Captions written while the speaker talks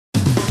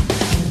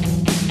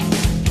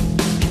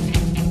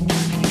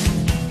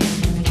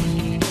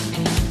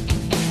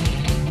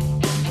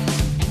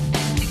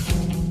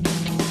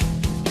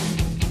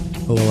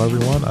Hello,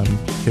 everyone. I'm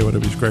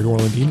KOW's Greg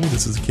Orlandini.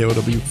 This is the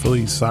KOW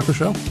Phillies Soccer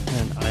Show.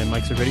 And I'm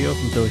Mike Servedio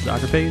from Phillies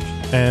Soccer Page.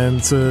 And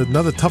it's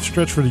another tough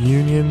stretch for the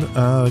Union,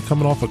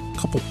 coming off a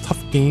couple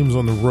tough games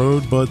on the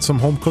road, but some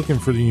home cooking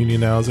for the Union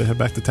now as they head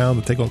back to town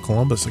to take on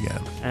Columbus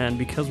again. And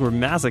because we're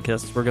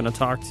masochists, we're going to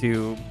talk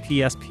to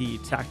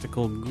PSP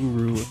tactical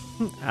guru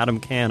Adam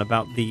Cann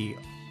about the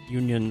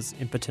Union's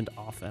impotent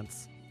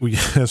offense.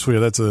 Yes, we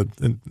are. That's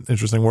an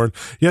interesting word.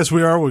 Yes,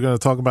 we are. We're going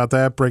to talk about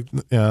that.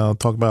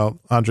 Talk about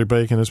Andre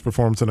Bacon, his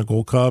performance in a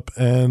Gold Cup,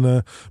 and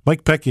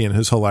Mike Pecky and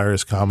his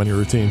hilarious comedy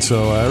routine.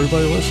 So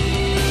everybody listen.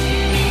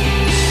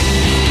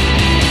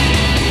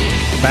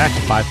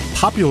 Back by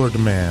popular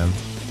demand,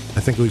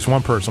 I think at least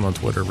one person on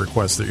Twitter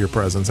requested your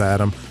presence,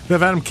 Adam. We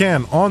have Adam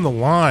Cann on the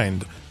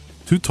line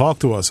to talk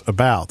to us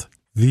about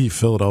the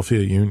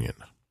Philadelphia Union.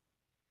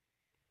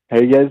 How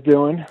you guys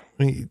doing?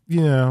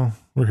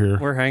 We're here.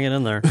 We're hanging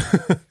in there.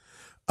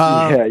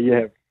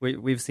 Yeah.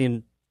 We've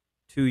seen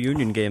 2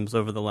 Union games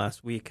over the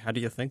last week. How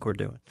do you think we're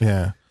doing?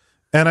 Yeah.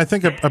 And I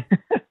think I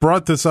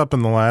brought this up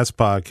in the last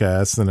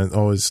podcast, and it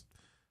always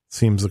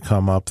seems to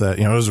come up that,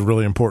 it was a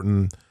really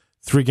important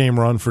 3-game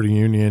run for the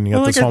Union. You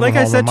got like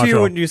I said to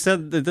you when you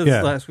said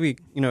this last week,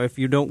 if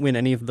you don't win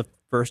any of the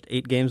first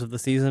 8 games of the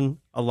season,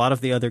 a lot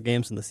of the other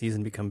games in the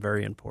season become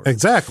very important.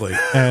 Exactly.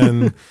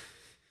 And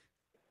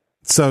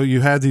so you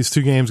had these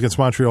 2 games against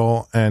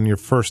Montreal and your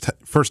first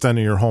end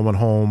of your home and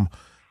home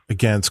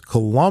against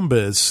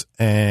Columbus,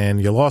 and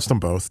you lost them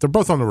both. They're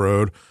both on the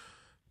road,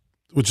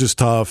 which is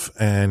tough,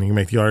 and you can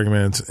make the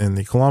argument in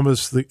the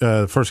Columbus,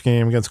 the first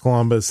game against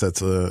Columbus,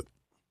 you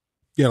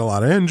had a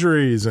lot of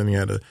injuries, and you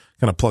had to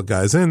kind of plug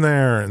guys in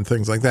there and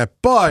things like that.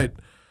 But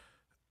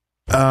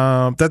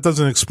that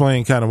doesn't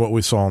explain kind of what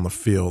we saw on the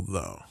field,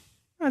 though.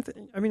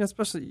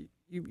 Especially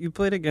you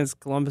played against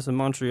Columbus and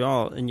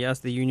Montreal, and yes,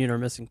 the Union are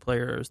missing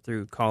players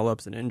through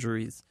call-ups and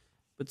injuries,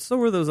 but so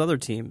were those other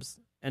teams,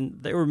 and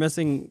they were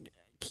missing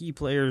key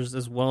players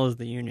as well as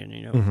the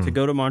Union. To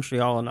go to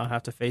Montreal and not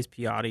have to face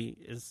Piatti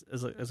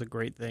is a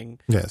great thing.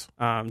 Yes.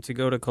 To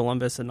go to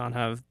Columbus and not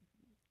have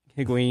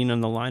Higuain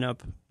in the lineup,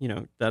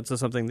 that's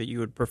something that you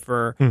would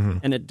prefer,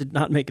 and it did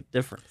not make a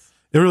difference.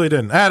 It really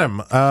didn't.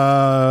 Adam,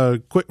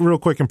 real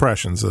quick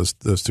impressions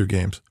those 2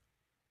 games.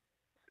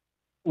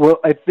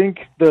 Well, I think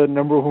the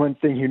number one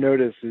thing you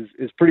notice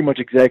is pretty much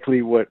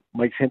exactly what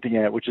Mike's hinting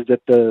at, which is that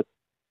the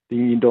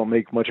Union don't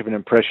make much of an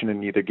impression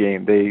in either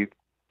game.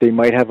 They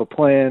might have a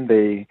plan,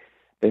 they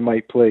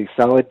might play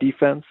solid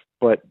defense,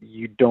 but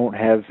you don't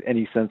have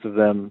any sense of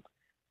them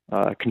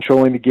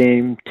controlling the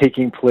game,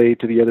 taking play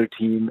to the other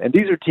team. And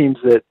these are teams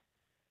that,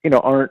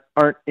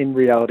 aren't in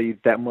reality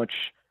that much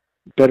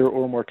better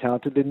or more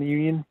talented than the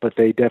Union, but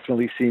they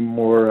definitely seem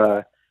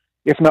more,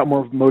 if not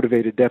more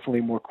motivated,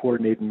 definitely more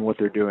coordinated in what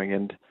they're doing.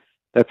 And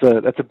that's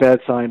a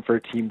bad sign for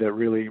a team that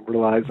really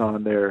relies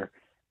on their,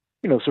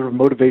 sort of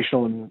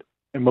motivational and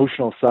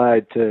emotional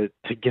side to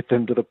get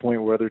them to the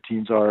point where other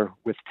teams are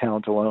with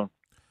talent alone.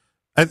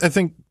 I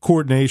think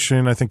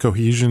coordination, I think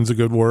cohesion's a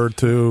good word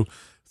too.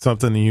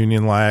 Something the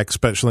Union lacks,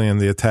 especially in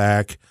the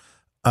attack.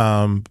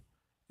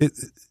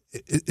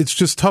 It's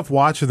just tough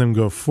watching them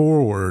go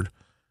forward.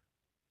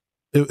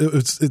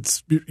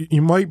 It's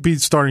you might be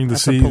starting to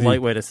see. That's a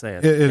polite way to say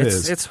it. It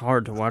is. It's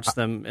hard to watch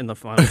them in the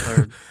final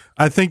third.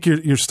 I think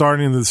you're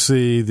starting to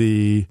see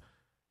the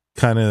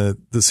kind of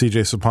the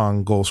CJ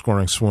Sapong goal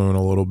scoring swoon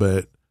a little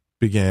bit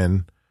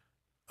begin.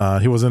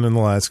 He wasn't in the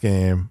last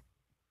game.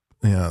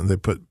 They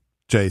put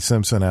Jay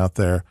Simpson out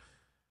there,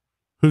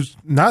 who's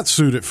not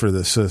suited for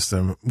this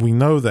system. We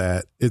know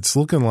that. It's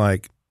looking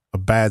like a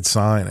bad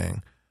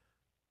signing.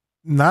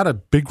 Not a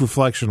big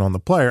reflection on the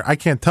player. I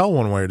can't tell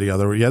one way or the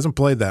other. He hasn't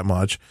played that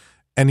much,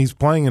 and he's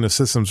playing in a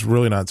system that's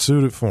really not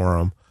suited for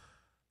him.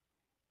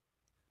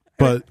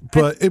 But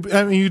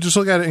you just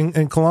look at it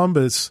in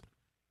Columbus.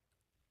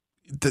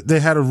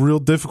 They had a real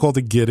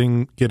difficulty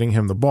getting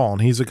him the ball,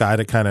 and he's a guy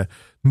that kind of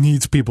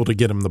needs people to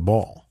get him the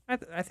ball.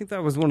 I think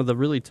that was one of the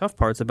really tough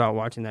parts about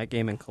watching that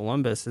game in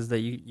Columbus is that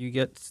you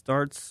get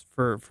starts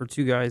for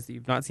 2 guys that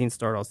you've not seen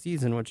start all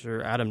season, which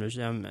are Adam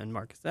Najem and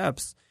Marcus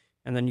Epps,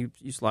 and then you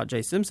slot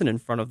Jay Simpson in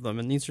front of them,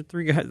 and these are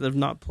 3 guys that have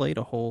not played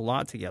a whole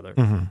lot together.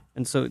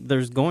 And so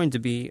there's going to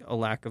be a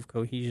lack of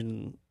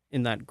cohesion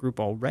in that group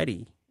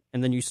already,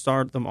 and then you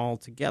start them all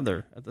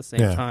together at the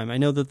same time. I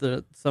know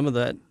that some of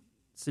that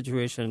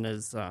situation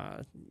is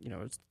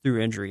it's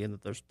through injury and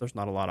that there's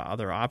not a lot of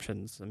other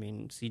options. I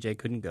mean, CJ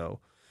couldn't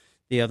go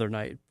the other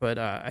night, but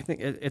I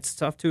think it's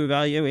tough to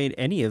evaluate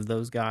any of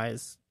those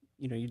guys.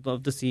 You'd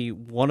love to see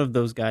one of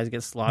those guys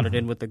get slotted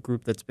in with the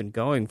group that's been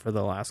going for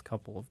the last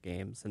couple of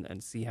games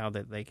and see how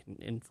they can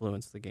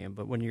influence the game.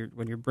 But when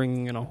you're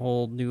bringing in a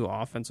whole new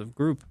offensive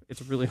group,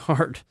 it's really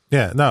hard.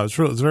 Yeah, no, it's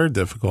very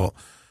difficult.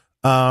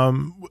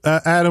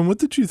 Adam, what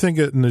did you think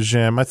of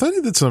Najem? I thought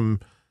he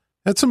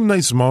had some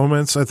nice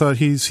moments. I thought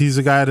he's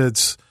a guy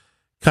that's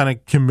kind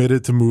of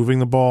committed to moving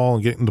the ball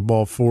and getting the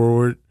ball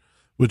forward,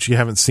 which you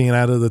haven't seen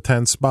out of the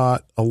 10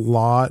 spot a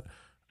lot.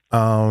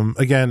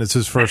 Again, it's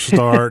his first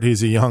start.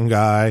 He's a young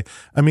guy.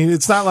 I mean,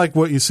 it's not like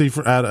what you see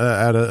at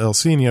El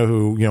Seno,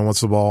 who,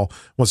 wants the ball,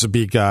 wants to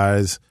beat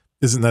guys,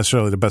 isn't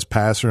necessarily the best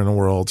passer in the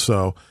world.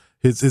 So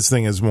his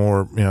thing is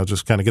more,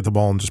 just kind of get the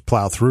ball and just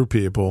plow through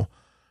people.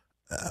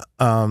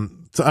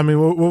 So, I mean,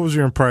 what was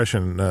your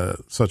impression,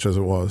 such as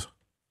it was?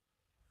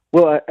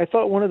 Well, I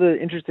thought one of the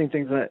interesting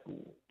things,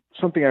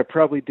 something I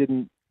probably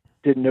didn't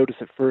notice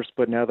at first,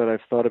 but now that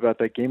I've thought about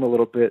that game a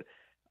little bit,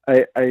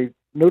 I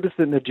noticed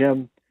that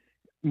Najem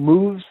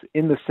moves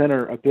in the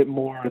center a bit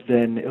more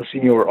than El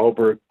Seno or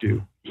Alberg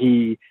do.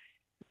 He,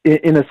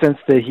 in a sense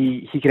that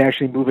he can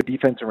actually move a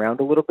defense around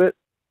a little bit,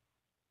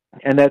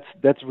 and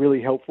that's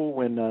really helpful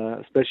when,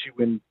 especially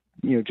when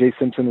Jay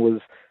Simpson was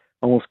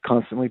almost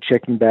constantly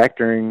checking back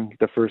during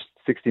the first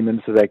 60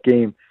 minutes of that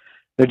game.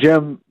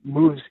 Najem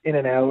moves in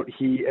and out.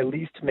 He at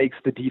least makes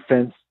the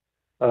defense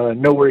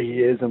know where he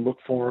is and look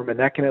for him, and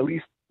that can at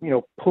least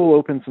pull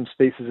open some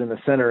spaces in the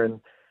center. And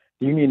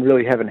the Union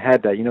really haven't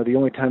had that. The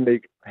only time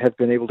they have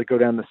been able to go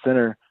down the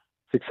center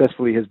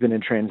successfully has been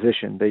in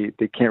transition.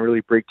 They can't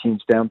really break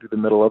teams down through the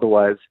middle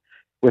otherwise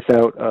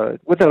without a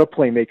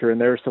playmaker, and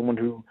there's someone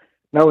who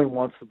not only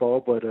wants the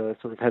ball but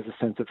sort of has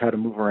a sense of how to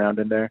move around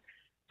in there.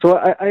 So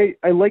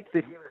I liked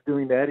that he was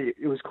doing that.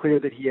 It was clear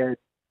that he had,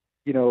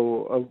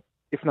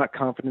 if not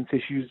confidence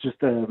issues,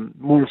 just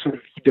more sort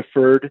of he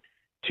deferred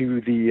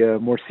to the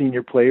more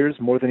senior players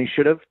more than he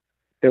should have.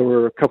 There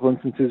were a couple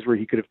instances where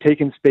he could have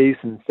taken space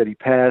and instead he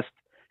passed,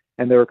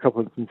 and there were a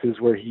couple instances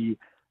where he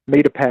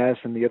made a pass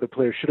and the other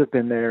player should have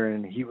been there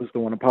and he was the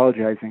one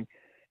apologizing.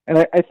 And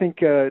I think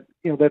those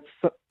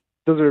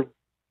are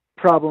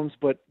problems,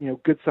 but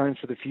good signs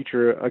for the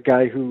future. A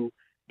guy who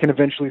can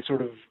eventually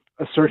sort of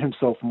assert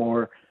himself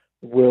more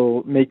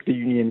will make the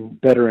Union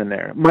better in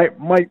there. My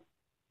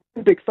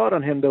big thought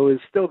on him, though, is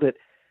still that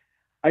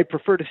I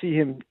prefer to see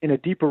him in a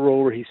deeper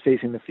role where he's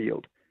facing the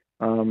field.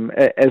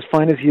 As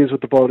fine as he is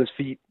with the ball at his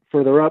feet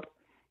further up,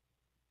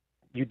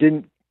 you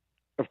didn't,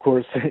 of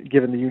course,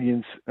 given the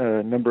Union's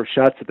number of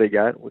shots that they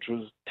got, which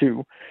was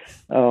 2,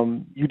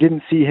 you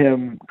didn't see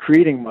him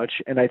creating much,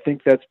 and I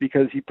think that's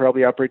because he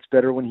probably operates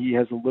better when he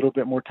has a little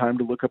bit more time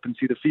to look up and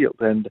see the field.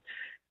 And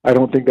I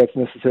don't think that's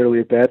necessarily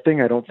a bad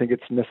thing. I don't think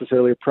it's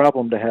necessarily a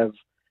problem to have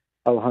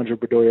Alejandro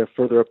Bedoya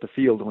further up the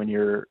field when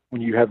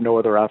you have no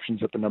other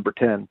options at the number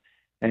 10,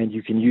 and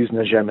you can use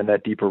Najem in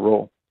that deeper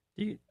role.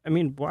 I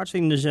mean,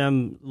 watching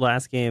Najem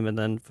last game and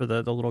then for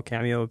the little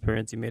cameo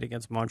appearance he made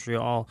against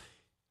Montreal,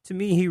 to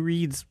me he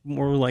reads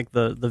more like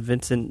the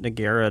Vincent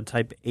Nogueira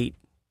type 8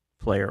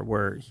 player,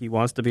 where he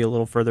wants to be a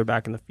little further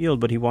back in the field,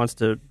 but he wants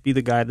to be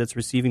the guy that's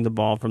receiving the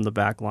ball from the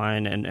back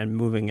line and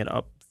moving it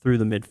up through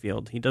the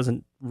midfield. He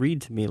doesn't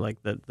read to me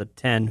like the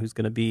 10 who's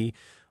going to be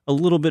a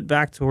little bit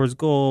back towards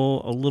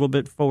goal, a little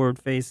bit forward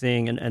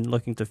facing, and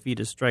looking to feed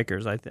his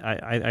strikers. I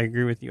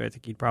agree with you. I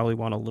think he'd probably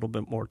want a little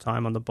bit more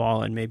time on the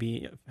ball and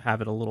maybe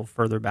have it a little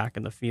further back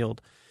in the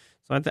field.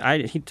 So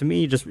to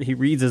me, he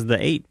reads as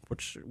the 8,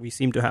 which we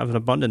seem to have an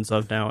abundance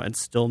of now, and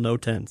still no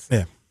 10s.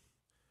 Yeah.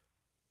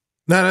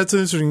 Now that's an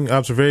interesting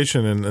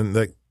observation, and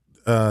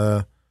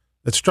that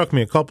it struck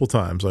me a couple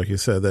times, like you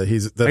said, that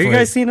he's definitely. Are you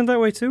guys seeing it that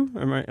way too?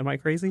 Am I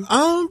crazy?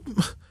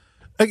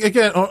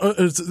 Again,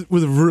 it's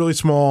with a really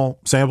small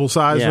sample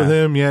size with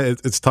him,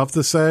 it's tough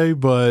to say,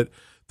 but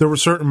there were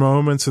certain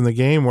moments in the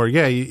game where,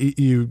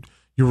 you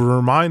were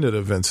reminded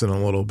of Vincent a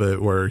little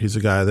bit, where he's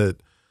a guy that,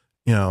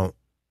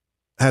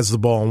 has the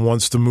ball and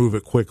wants to move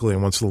it quickly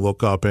and wants to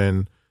look up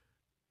and,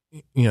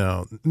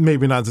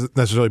 maybe not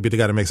necessarily be the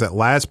guy that makes that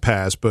last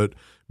pass, but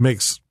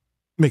makes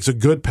a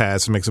good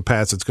pass and makes a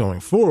pass that's going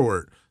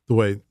forward the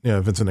way,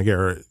 Vincent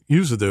Nogueira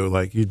used to do.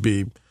 Like, you'd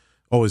be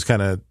always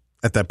kind of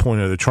at that point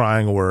of the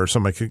triangle where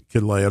somebody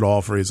could lay it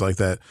off, or he's like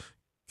that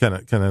kind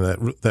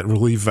of that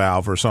relief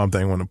valve or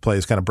something. When the play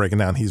is kind of breaking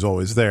down, he's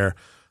always there.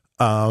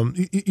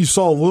 You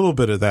saw a little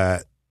bit of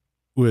that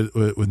with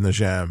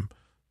Najem.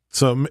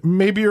 So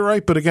maybe you're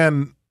right, but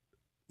again,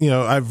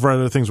 I've read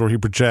other things where he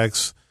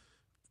projects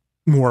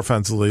more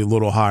offensively, a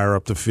little higher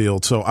up the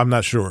field. So I'm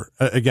not sure.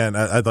 Again,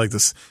 I'd like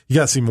to. You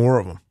got to see more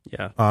of him.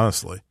 Yeah,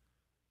 honestly.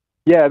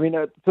 Yeah, I mean,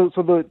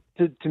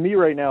 to me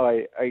right now,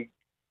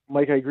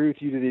 Mike, I agree with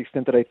you to the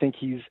extent that I think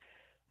he's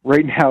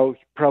right now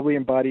probably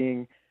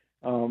embodying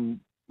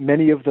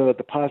many of the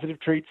positive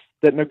traits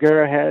that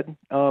Nogueira had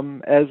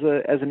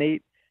as an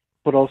 8,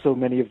 but also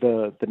many of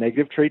the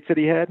negative traits that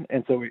he had,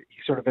 and so he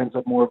sort of ends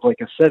up more of like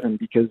a 7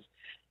 because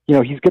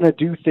he's going to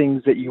do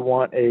things that you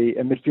want a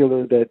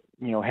midfielder that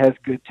has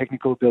good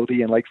technical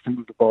ability and likes to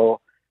move the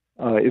ball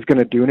is going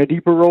to do in a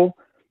deeper role,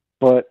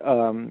 but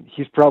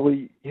his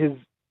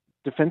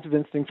defensive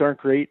instincts aren't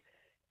great,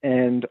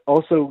 and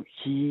also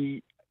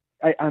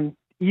I'm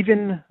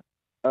even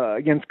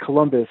against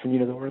Columbus, and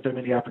there weren't that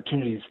many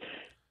opportunities,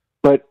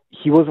 but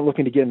he wasn't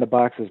looking to get in the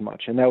box as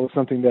much, and that was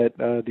something that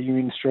the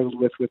Union struggled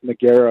with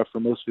Nogueira for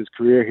most of his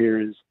career here.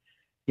 Is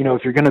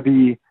if you're going to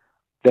be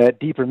that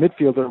deeper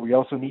midfielder, we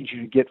also need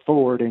you to get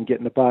forward and get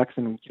in the box,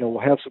 and we'll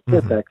have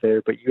support back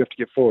there, but you have to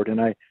get forward. And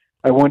I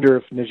wonder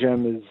if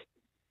Najem is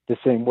the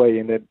same way,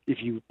 and that if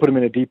you put him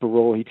in a deeper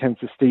role, he tends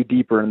to stay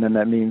deeper, and then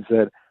that means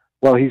that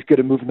while he's good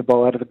at moving the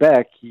ball out of the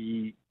back,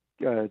 he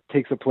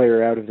takes a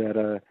player out of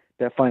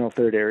that final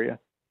third area.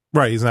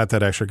 Right, he's not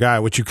that extra guy,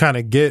 which you kind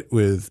of get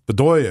with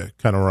Bedoya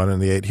kind of running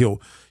the 8.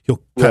 He'll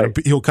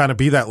kind of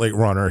be that late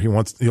runner.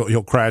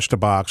 He'll crash the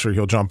box, or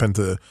he'll jump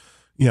into,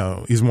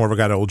 he's more of a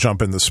guy that will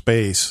jump into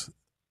space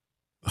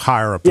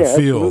higher up the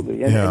field.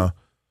 Absolutely. And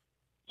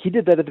he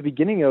did that at the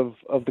beginning of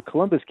the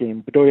Columbus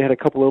game. Bedoya had a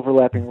couple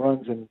overlapping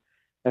runs, and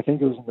I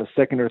think it was in the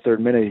second or third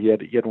minute he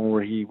had one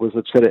where he was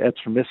upset at Epps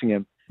for missing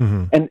him.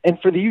 Mm-hmm. And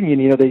for the Union,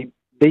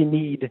 they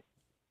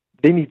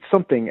need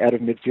something out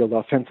of midfield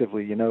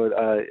offensively.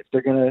 If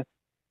they're going to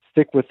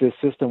stick with this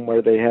system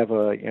where they have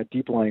a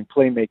deep lying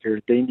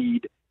playmaker, they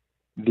need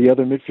the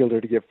other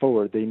midfielder to get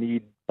forward. They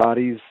need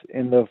bodies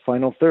in the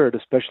final third,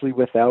 especially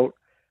without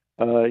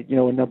a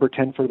number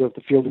 10 further up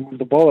the field to move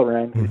the ball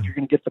around. Mm-hmm. If you're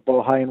going to get the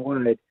ball high and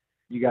wide,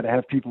 you got to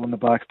have people in the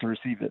box to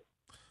receive it.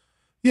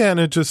 Yeah, and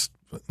it just,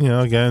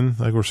 again,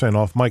 like we're saying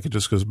off mic, it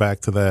just goes back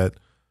to that.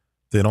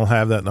 They don't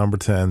have that number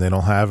 10. They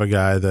don't have a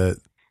guy that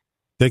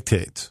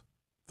dictates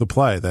the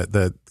play,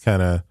 that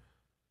kind of,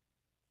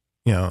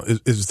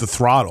 is the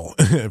throttle,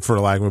 for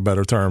lack of a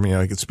better term. He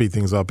can speed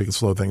things up, he can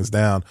slow things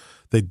down.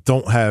 They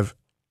don't have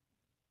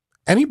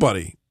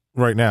anybody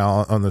right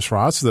now on this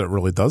roster that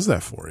really does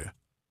that for you.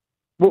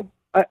 Well,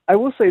 I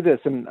will say this,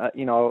 and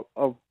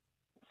I'll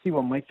see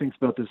what Mike thinks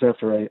about this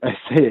after I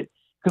say it.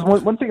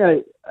 Because one thing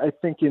I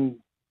think in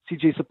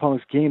CJ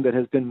Sapong's game that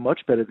has been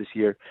much better this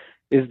year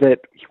is that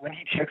when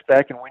he checks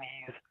back and when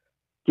he's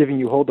giving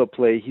you hold-up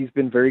play, he's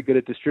been very good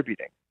at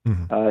distributing.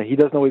 Mm-hmm. He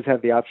doesn't always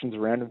have the options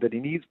around him that he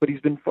needs, but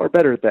he's been far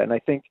better at that. And I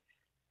think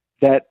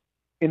that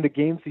in the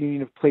games the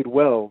Union have played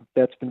well,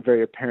 that's been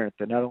very apparent,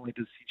 that not only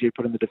does CJ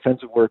put in the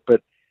defensive work,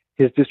 but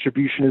his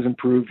distribution has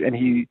improved, and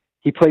he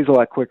plays a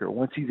lot quicker.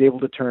 Once he's able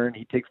to turn,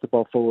 he takes the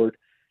ball forward.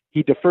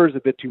 He defers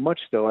a bit too much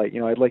still.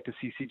 I'd like to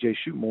see CJ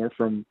shoot more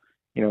from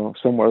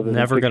somewhere other than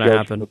never going to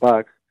happen. From the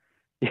box.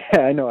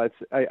 Yeah, I know.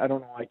 I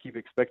don't know why I keep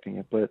expecting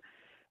it, but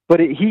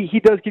he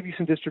does give you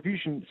some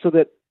distribution, so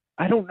that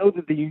I don't know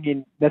that the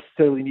Union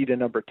necessarily need a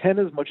number 10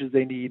 as much as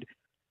they need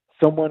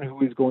someone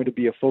who is going to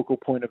be a focal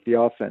point of the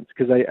offense,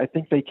 because I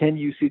think they can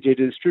use CJ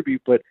to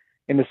distribute, but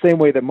in the same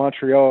way that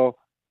Montreal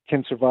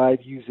can survive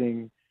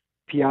using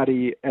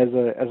Piatti as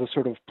a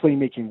sort of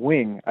playmaking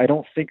wing, I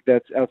don't think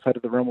that's outside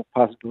of the realm of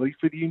possibility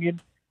for the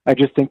Union. I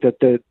just think that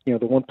the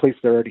one place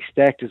they're already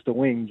stacked is the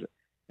wings,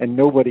 and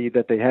nobody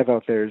that they have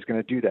out there is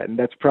going to do that. And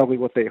that's probably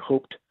what they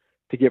hoped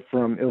to get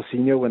from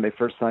Ilsinho when they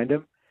first signed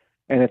him.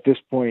 And at this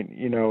point,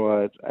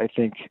 I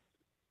think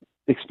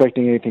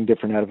expecting anything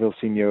different out of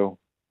Ilsinho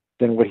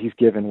than what he's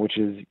given, which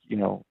is,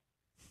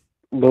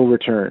 low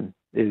return,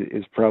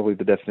 is probably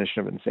the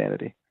definition of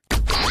insanity.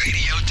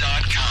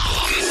 Radio.com.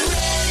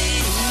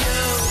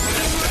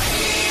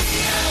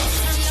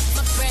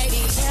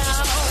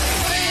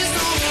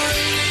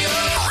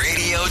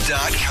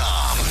 Radio.com.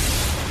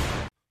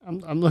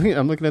 I'm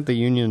looking at the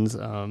Union's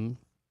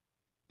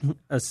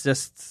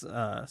assists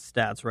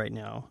stats right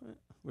now,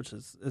 which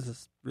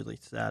is really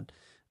sad.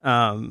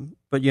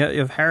 But you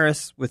have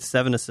Harris with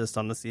 7 assists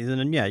on the season,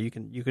 and yeah, you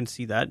can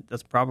see that.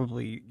 That's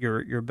probably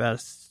your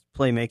best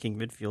playmaking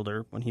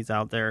midfielder when he's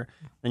out there.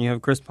 Then you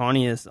have Chris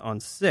Pontius on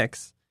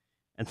 6,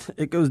 and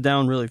it goes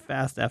down really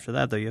fast after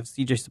that. Though you have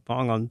CJ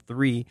Sapong on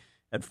 3.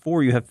 At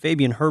 4, you have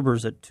Fabian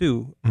Herbers at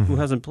 2, who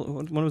hasn't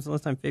played. When was the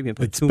last time Fabian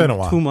played? It's been a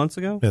while. 2 months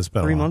ago? Yeah, it's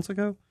been 3 months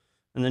ago?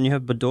 And then you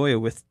have Bedoya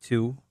with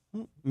 2.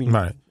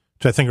 Right.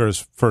 Which I think are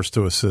his first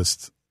 2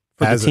 assists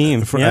for the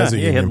team. As a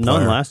he had none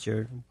player. last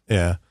year.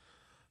 Yeah.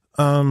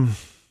 So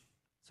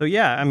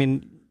yeah,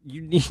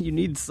 you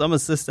need some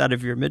assists out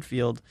of your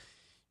midfield.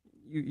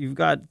 You've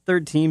got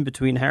third team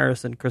between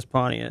Harris and Chris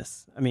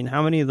Pontius.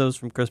 How many of those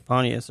from Chris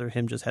Pontius are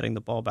him just heading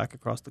the ball back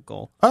across the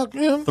goal?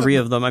 3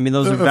 of them.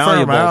 Those are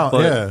valuable,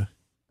 but yeah.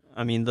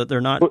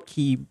 They're not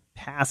key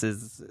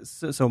passes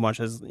so much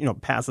as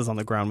passes on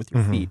the ground with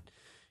your feet.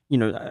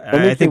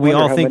 I think we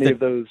all think that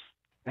those.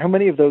 How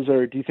many of those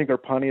do you think are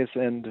Pontius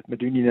and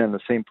Medunjanin on the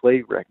same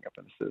play racking up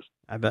in assists?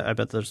 I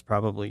bet there's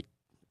probably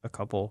a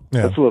couple.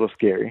 Yeah. That's a little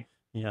scary.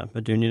 Yeah,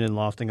 Medunjanin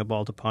lofting a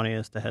ball to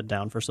Pontius to head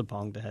down for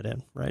Sapong to head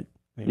in, right?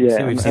 We've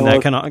seen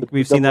that.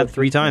 We've seen that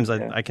 3 times.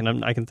 Yeah. I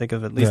can think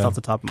of at least off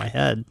the top of my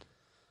head.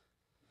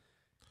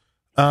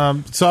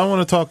 So I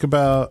want to talk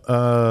about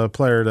a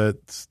player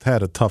that's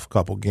had a tough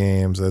couple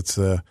games. That's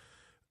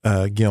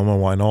Guillermo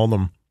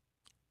Wijnaldum.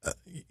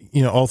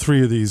 All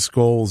 3 of these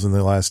goals in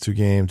the last 2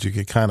 games, you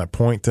could kind of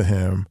point to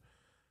him.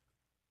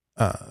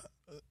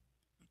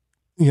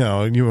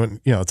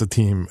 It's a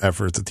team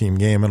effort, it's a team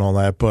game, and all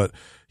that. But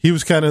he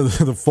was kind of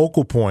the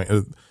focal point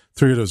of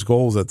 3 of those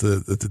goals that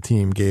the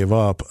team gave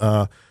up.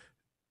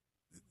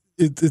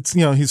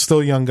 He's still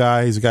a young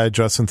guy. He's a guy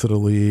adjusting to the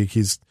league.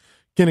 He's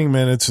getting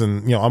minutes,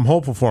 and I'm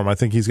hopeful for him. I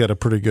think he's got a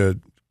pretty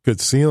good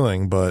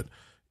ceiling. But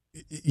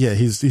yeah,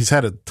 he's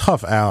had a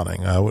tough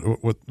outing.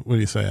 What do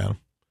you say, Adam?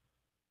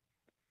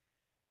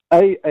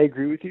 I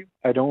agree with you.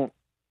 I don't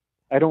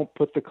I don't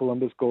put the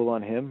Columbus goal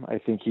on him. I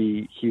think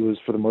he was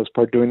for the most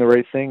part doing the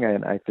right thing,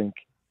 and I think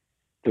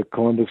the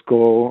Columbus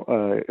goal,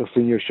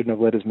 Ilsinho shouldn't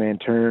have let his man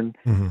turn,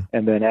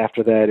 and then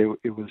after that,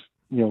 it was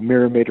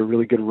Mira made a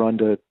really good run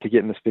to get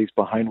in the space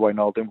behind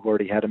Wijnaldum, who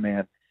already had a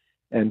man,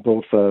 and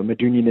both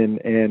Medunjanin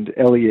and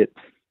Elliott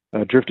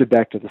drifted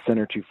back to the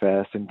center too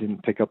fast and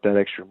didn't pick up that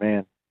extra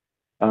man.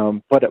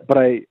 But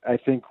I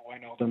think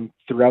Wijnaldum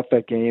throughout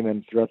that game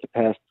and throughout the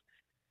past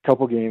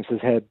couple games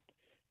has had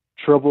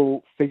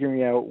trouble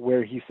figuring out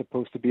where he's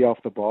supposed to be off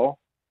the ball,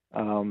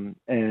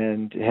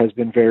 and has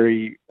been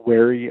very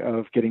wary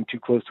of getting too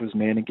close to his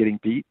man and getting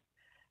beat.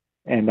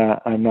 And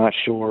I'm not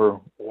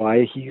sure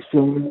why he's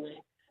feeling this way.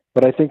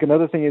 But I think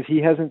another thing is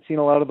he hasn't seen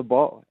a lot of the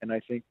ball, and I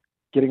think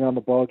getting on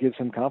the ball gives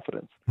him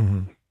confidence.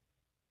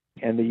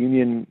 And the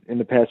Union in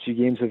the past few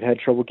games have had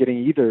trouble getting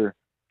either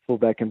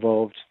fullback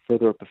involved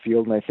further up the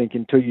field. And I think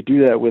until you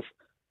do that with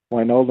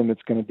Wijnaldum,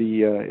 it's going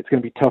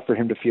to be tough for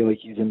him to feel like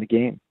he's in the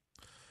game.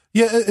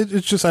 Yeah,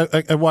 it's just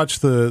I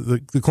watched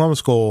the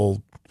Columbus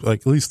goal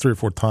like at least 3 or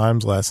 4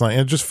 times last night,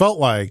 and it just felt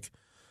like,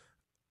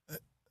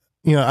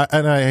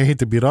 I hate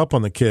to beat up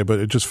on the kid, but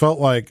it just felt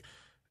like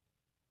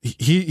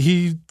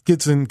he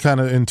gets in kind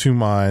of in two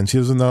minds. He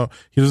doesn't know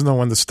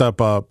when to step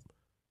up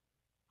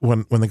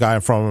when the guy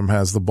in front of him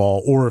has the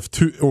ball, or if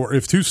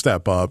to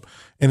step up,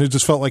 and it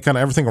just felt like kind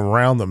of everything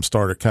around them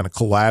started kind of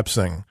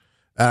collapsing.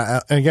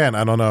 And again,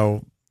 I don't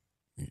know.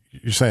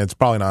 You're saying it's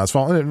probably not his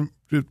fault. And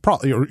you're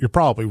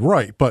probably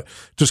right, but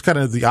just kind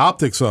of the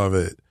optics of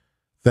it,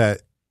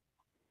 that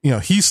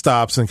he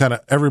stops and kind of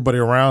everybody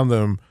around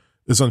them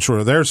is unsure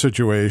of their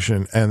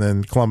situation, and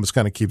then Columbus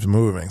kind of keeps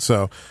moving.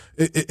 So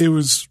it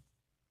was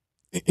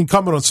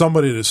incumbent on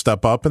somebody to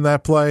step up in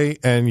that play,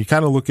 and you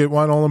kind of look at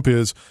Wijnaldum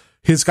because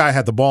his guy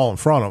had the ball in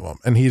front of him,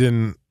 and he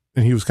didn't,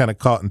 and he was kind of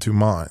caught in two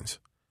minds.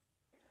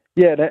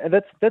 Yeah, and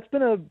that's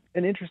been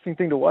an interesting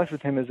thing to watch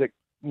with him, is that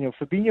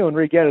Fabinho and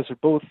Ray Gaddis are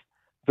both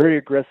very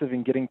aggressive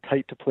in getting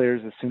tight to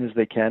players as soon as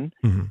they can,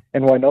 and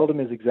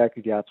Wijnaldum is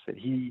exactly the opposite.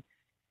 He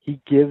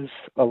gives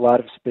a lot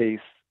of space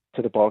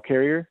to the ball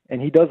carrier,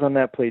 and he does on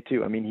that play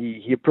too. I mean,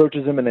 he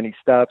approaches him and then he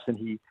stops, and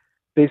he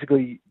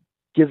basically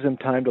gives him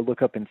time to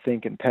look up and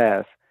think and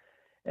pass.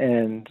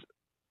 And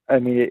I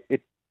mean,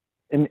 it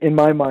in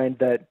my mind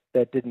that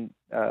didn't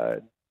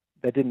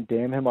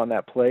damn him on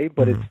that play,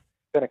 but it's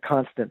been a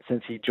constant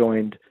since he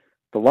joined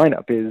the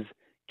lineup, is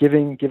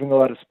giving a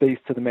lot of space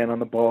to the man on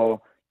the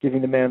ball,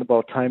 giving the man on the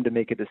ball time to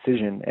make a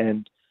decision.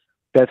 And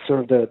that's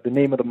sort of the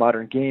name of the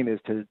modern game, is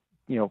to,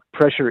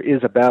 pressure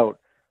is about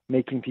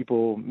making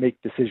people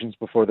make decisions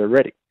before they're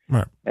ready.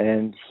 Right.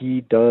 And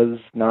he does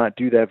not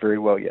do that very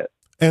well yet.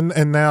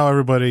 And now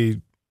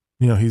everybody,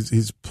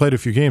 he's played a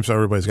few games, so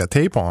everybody's got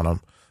tape on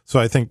him. So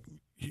I think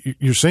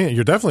you're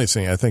definitely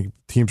seeing, I think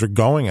teams are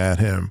going at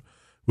him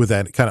with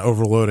that kind of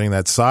overloading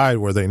that side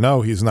where they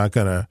know he's not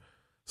going to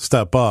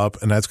step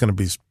up, and that's going to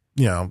be,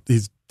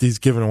 he's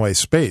giving away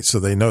space,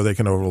 so they know they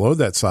can overload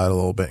that side a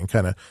little bit and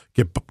kind of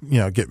get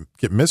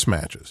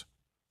mismatches.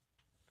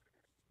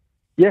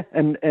 Yeah,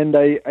 and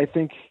I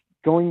think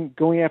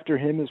going after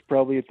him is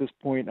probably at this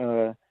point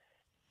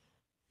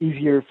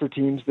easier for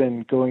teams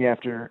than going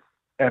after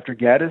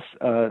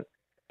Gaddis,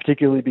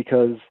 particularly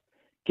because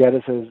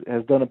Gaddis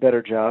has done a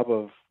better job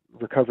of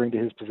recovering to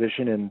his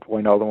position, and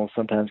Wijnaldum will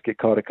sometimes get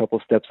caught a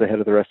couple steps ahead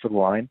of the rest of the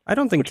line. I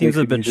don't think teams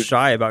have been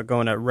shy about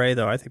going at Ray,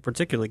 though. I think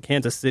particularly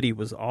Kansas City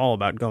was all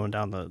about going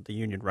down the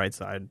Union right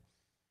side.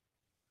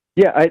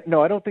 Yeah, I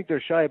don't think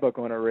they're shy about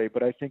going at Ray,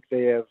 but I think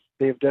they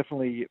have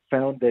definitely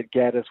found that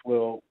Gaddis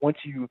will, once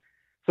you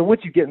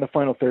get in the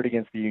final third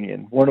against the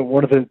Union,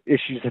 one of the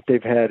issues that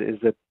they've had is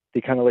that they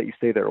kind of let you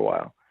stay there a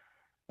while.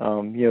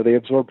 They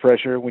absorb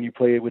pressure when you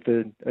play with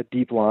a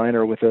deep line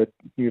or with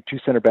two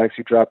center backs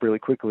who drop really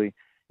quickly.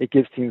 It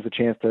gives teams a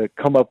chance to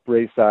come up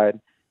Ray's side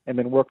and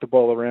then work the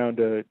ball around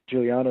to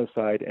Giuliano's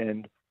side,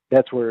 and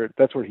that's where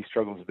he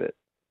struggles a bit.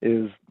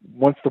 Is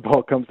once the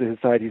ball comes to his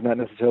side, he's not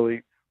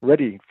necessarily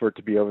ready for it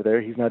to be over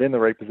there. He's not in the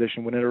right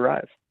position when it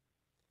arrives.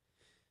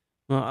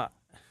 Well,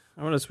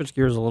 I want to switch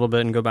gears a little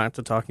bit and go back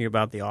to talking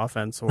about the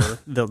offense, or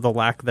the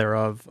lack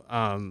thereof.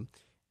 And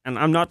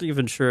I'm not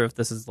even sure if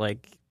this is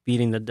like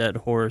beating the dead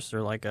horse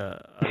or like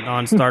a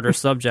non-starter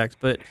subject,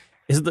 but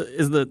is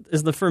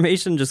the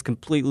formation just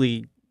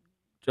completely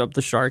jumped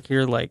the shark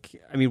here?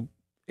 Like, I mean,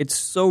 it's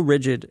so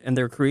rigid and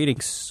they're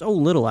creating so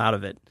little out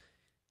of it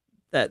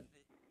that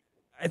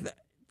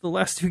the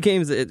last two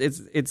games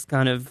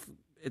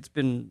it's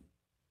been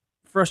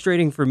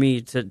frustrating for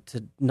me to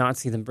not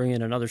see them bring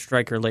in another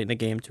striker late in the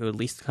game to at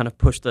least kind of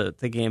push the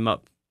game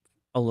up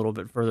a little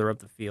bit further up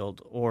the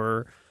field.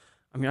 Or,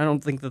 I mean, I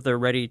don't think that they're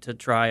ready to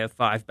try a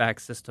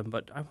 5-back system,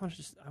 but I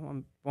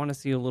want to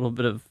see a little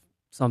bit of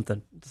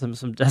something,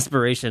 some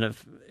desperation,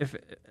 if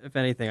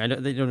anything. I know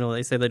they don't know.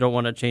 They say they don't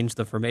want to change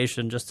the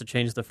formation just to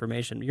change the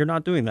formation. You're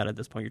not doing that at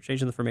this point. You're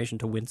changing the formation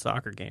to win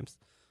soccer games.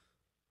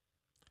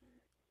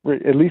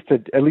 At least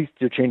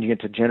you're changing it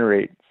to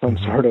generate some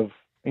sort of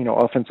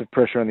offensive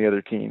pressure on the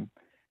other team.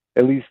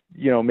 At least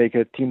make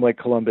a team like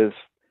Columbus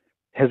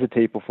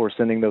hesitate before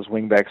sending those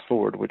wingbacks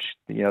forward, which,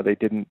 they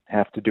didn't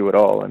have to do at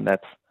all. And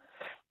that's,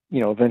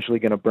 eventually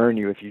going to burn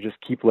you if you just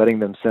keep letting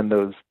them send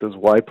those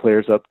wide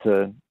players up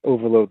to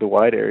overload the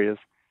wide areas.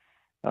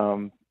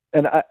 And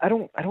I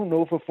don't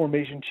know if a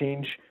formation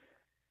change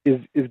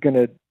is going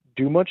to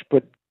do much,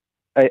 but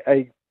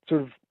I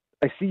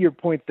see your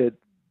point that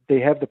they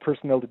have the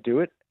personnel to do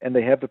it, and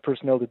they have the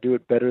personnel to do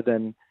it better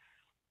than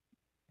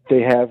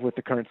they have with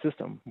the current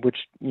system, which,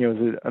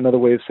 is another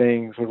way of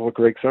saying sort of what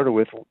Greg started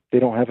with. They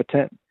don't have a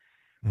 10.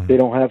 Mm-hmm. They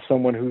don't have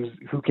someone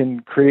who can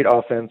create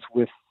offense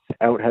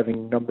without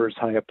having numbers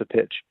high up the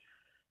pitch.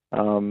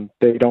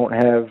 They don't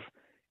have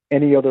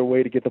any other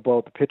way to get the ball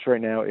at the pitch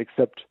right now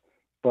except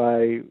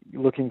by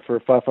looking for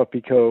Fafa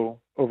Picault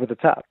over the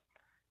top.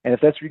 And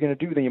if that's what you're going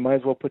to do, then you might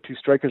as well put 2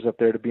 strikers up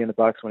there to be in the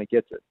box when he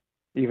gets it,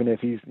 even if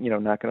he's,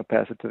 not going to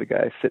pass it to the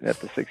guy sitting at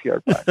the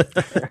 6-yard box.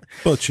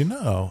 But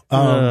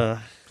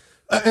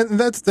and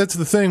that's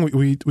the thing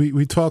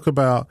we talk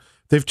about.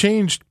 They've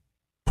changed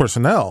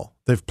personnel.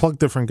 They've plugged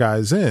different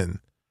guys in,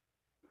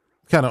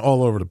 kind of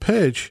all over the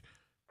pitch,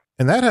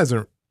 and that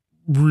hasn't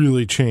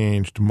really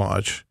changed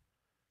much.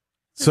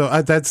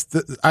 So that's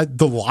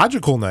the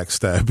logical next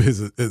step is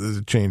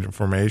a change in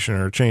formation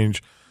or a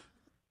change,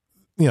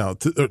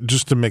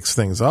 just to mix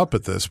things up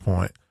at this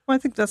point. Well, I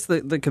think that's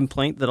the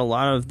complaint that a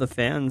lot of the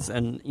fans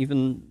and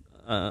even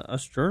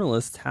us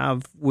journalists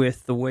have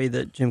with the way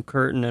that Jim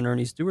Curtin and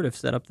Ernie Stewart have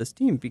set up this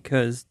team,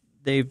 because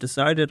they've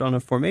decided on a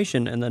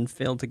formation and then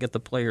failed to get the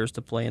players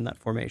to play in that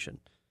formation.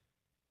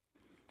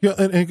 Yeah,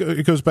 and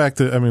it goes back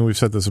to, we've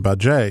said this about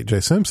Jay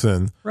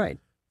Simpson, right?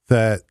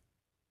 That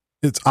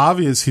it's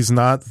obvious he's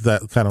not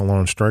that kind of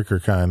lone striker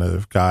kind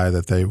of guy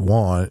that they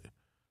want,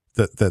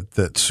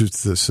 that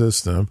suits the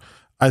system.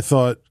 I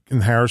thought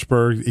in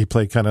Harrisburg he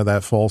played kind of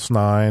that false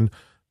 9.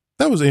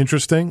 That was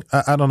interesting.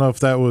 I don't know if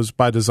that was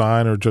by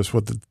design or just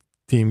what the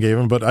team gave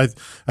him, but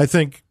I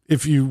think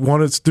if you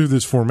wanted to do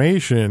this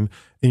formation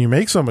and you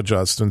make some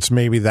adjustments,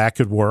 maybe that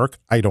could work.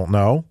 I don't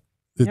know.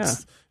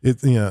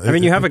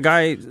 You have a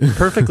guy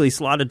perfectly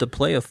slotted to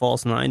play a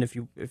false 9 if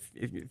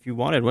you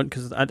wanted one,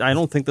 because I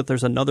don't think that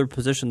there's another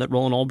position that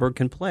Roland Alberg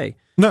can play.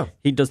 No,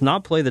 he does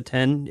not play the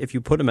 10. If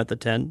you put him at the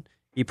 10,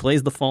 he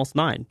plays the false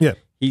 9. Yeah,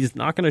 he's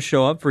not going to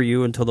show up for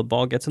you until the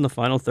ball gets in the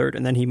final third,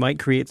 and then he might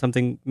create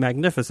something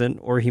magnificent,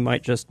 or he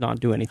might just not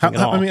do anything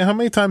at all. How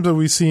many times have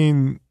we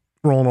seen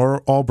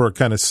Roland Alberg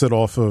kind of sit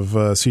off of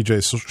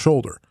CJ's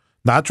shoulder?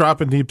 Not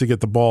dropping deep to get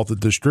the ball to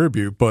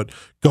distribute, but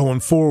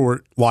going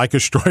forward like a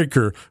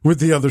striker with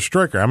the other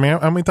striker. How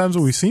many times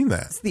have we seen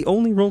that? It's the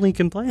only role he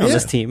can play on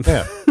this team.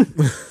 Yeah.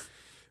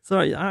 So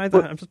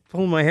I'm just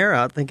pulling my hair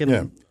out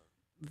thinking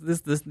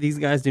these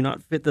guys do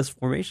not fit this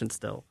formation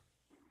still.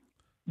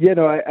 Yeah,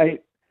 no,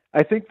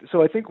 I think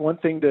so. I think one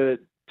thing to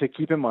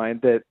keep in mind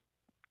that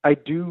I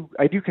do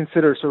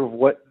consider sort of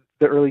what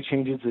the early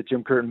changes that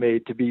Jim Curtin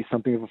made to be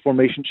something of a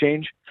formation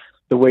change,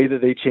 the way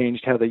that they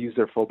changed how they use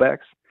their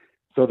fullbacks,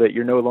 so that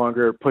you're no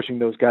longer pushing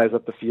those guys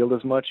up the field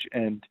as much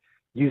and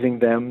using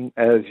them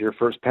as your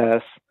first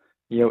pass,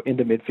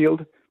 into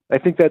midfield. I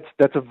think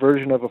that's a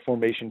version of a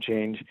formation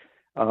change.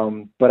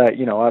 But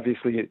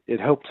obviously it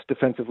helped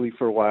defensively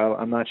for a while.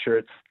 I'm not sure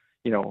it's,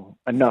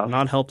 enough.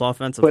 Not helped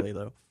offensively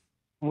though.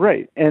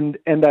 Right. And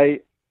I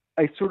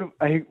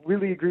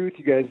really agree with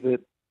you guys that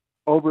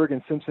Alberg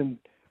and Simpson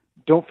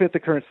don't fit the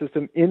current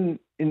system in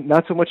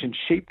not so much in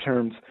shape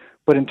terms,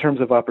 but in terms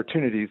of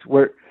opportunities.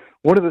 Where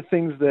one of the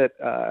things that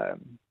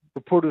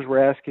reporters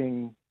were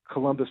asking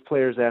Columbus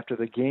players after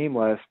the game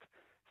last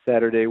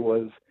Saturday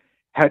was,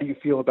 how do you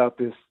feel about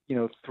this,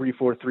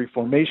 3-4-3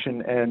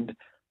 formation and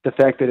the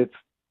fact that it's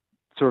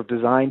sort of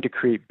designed to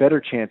create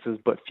better chances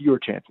but fewer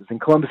chances? And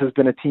Columbus has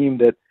been a team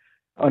that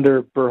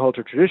under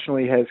Berhalter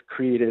traditionally has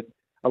created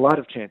a lot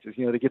of chances.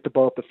 They get the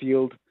ball up the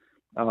field,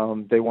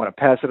 they want to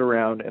pass it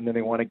around, and then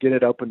they want to get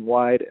it up and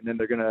wide, and then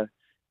they're going to,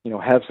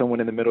 have someone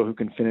in the middle who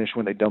can finish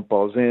when they dump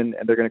balls in,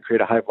 and they're going to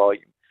create a high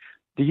volume.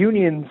 The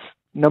Union's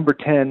number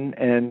 10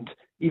 and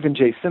even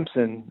Jay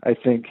Simpson, I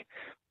think,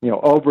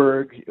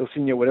 Alberg,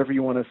 Ilsinho, whatever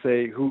you want to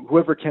say,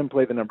 whoever can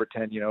play the number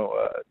 10,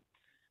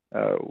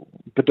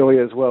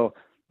 Bedoya as well.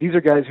 These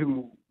are guys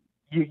who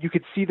you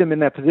could see them in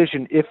that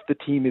position if the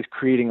team is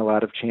creating a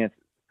lot of chances.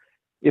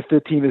 If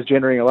the team is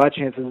generating a lot of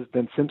chances,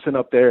 then Simpson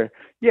up there,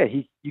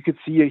 you could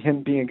see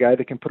him being a guy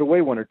that can put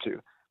away one or two.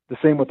 The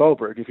same with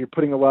Alberg. If you're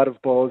putting a lot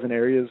of balls in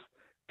areas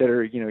that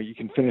are, you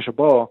can finish a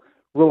ball,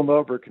 Roland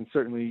Alberg can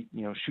certainly,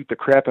 shoot the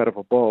crap out of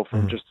a ball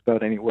from just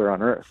about anywhere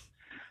on earth.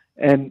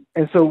 And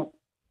so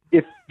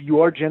if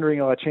you are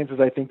generating a lot of chances,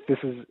 I think this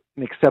is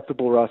an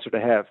acceptable roster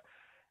to have.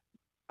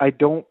 I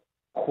don't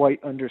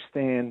quite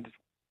understand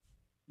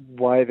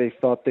why they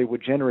thought they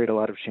would generate a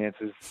lot of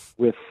chances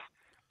with,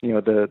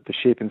 the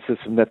shape and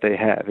system that they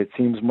have. It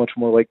seems much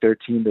more like their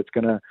team that's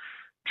going to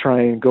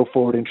try and go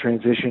forward in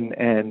transition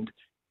and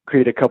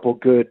create a couple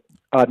good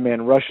odd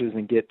man rushes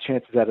and get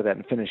chances out of that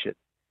and finish it.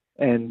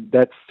 And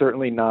that's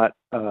certainly not,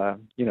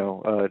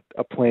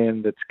 a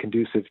plan that's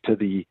conducive to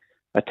the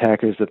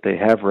attackers that they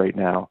have right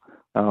now.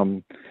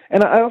 And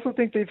I also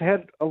think they've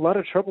had a lot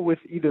of trouble with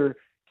either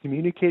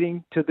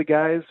communicating to the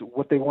guys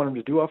what they want them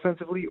to do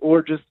offensively,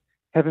 or just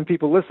having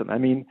people listen. I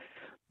mean,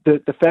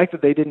 the fact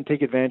that they didn't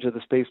take advantage of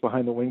the space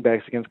behind the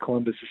wingbacks against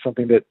Columbus is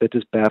something that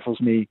just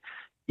baffles me.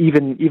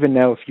 Even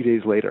now, a few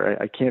days later,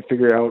 I can't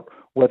figure out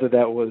whether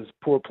that was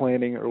poor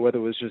planning or whether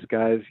it was just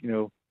guys,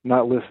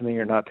 not listening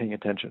or not paying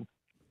attention.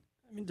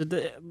 I mean, did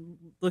they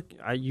look?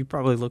 You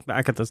probably look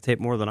back at this tape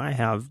more than I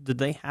have. Did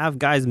they have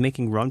guys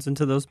making runs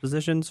into those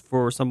positions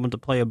for someone to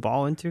play a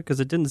ball into? Because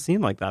it didn't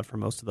seem like that for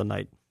most of the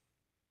night.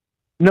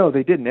 No,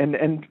 they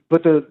didn't.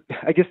 But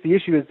I guess the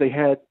issue is they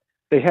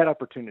had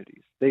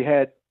opportunities. They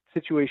had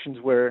situations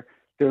where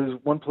there was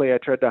one play I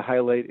tried to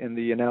highlight in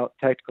the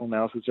tactical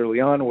analysis early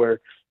on where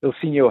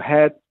Ilsinho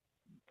had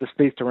the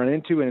space to run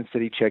into, and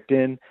instead he checked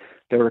in.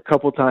 There were a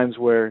couple times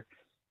where,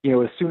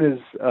 as soon as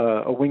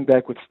a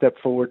wingback would step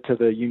forward to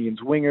the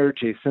Union's winger,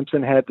 Jay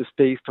Simpson had the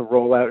space to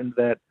roll out into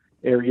that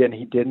area, and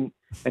he didn't.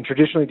 And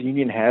traditionally, the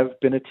Union have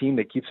been a team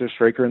that keeps their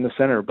striker in the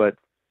center, but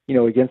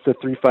against the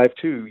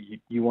 3-5-2,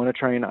 you want to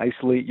try and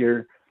isolate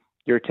your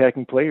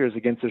attacking players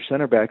against their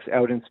center backs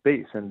out in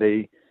space, and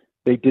they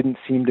didn't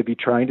seem to be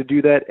trying to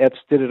do that. Epps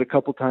did it a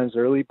couple times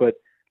early, but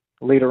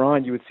later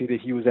on, you would see that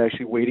he was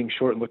actually waiting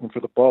short and looking for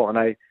the ball, and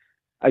I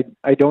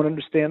don't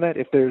understand that.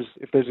 If there's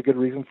a good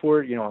reason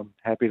for it, I'm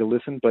happy to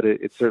listen, but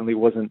it certainly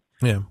wasn't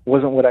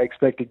what I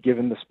expected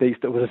given the space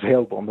that was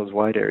available in those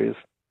wide areas.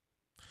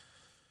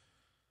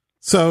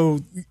 So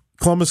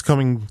Columbus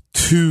coming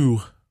to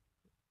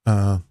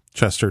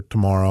Chester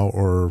tomorrow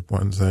or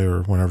Wednesday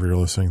or whenever you're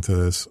listening to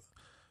this.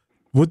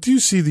 What do you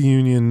see the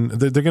Union?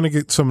 They're going to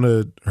get some of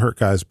the hurt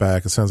guys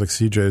back. It sounds like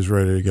CJ is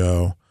ready to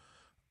go.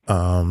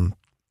 I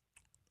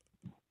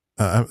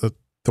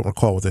don't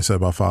recall what they said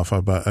about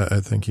Fafa, but I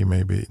think he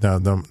may be.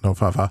 No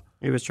Fafa.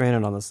 He was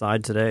training on the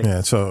side today. Yeah,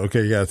 so,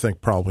 okay, you got to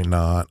think probably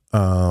not.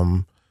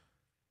 I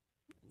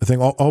think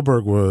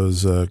Alberg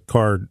was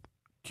card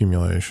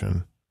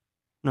accumulation.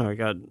 No,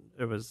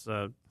 it was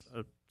a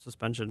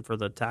suspension for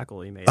the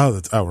tackle he made. Oh,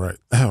 right.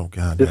 Oh,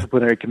 God.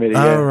 Disciplinary committee.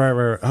 Oh, yeah.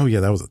 right. Oh, yeah,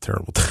 that was a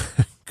terrible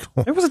tackle.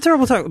 It was a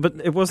terrible tackle, but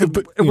it wasn't.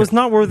 It was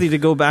not worthy to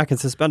go back and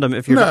suspend him.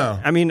 If you're, No.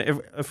 I mean,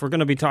 if we're going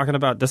to be talking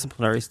about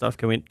disciplinary stuff,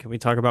 can we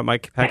talk about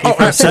Mike Pecky Oh,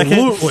 for a second?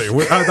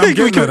 absolutely. I'm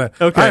getting that.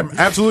 Okay. I'm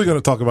absolutely going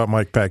to talk about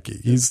Mike Pecky.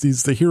 He's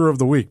the hero of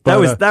the week.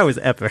 That But, was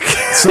epic.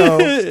 So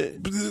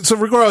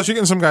regardless, you're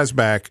getting some guys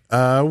back.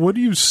 What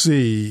do you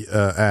see,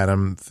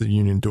 Adam, the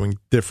Union doing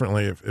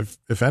differently,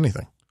 if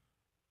anything?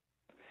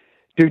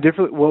 Do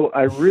differently. Well,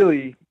 I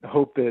really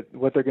hope that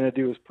what they're going to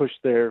do is push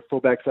their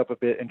fullbacks up a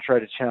bit and try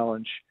to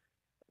challenge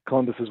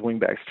Columbus's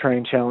wingbacks, try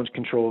and challenge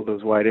control of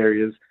those wide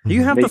areas. Do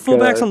you have the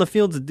fullbacks on the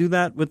field to do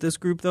that with this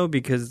group, though?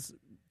 Because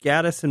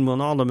Gaddis and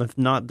Wijnaldum have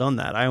not done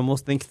that. I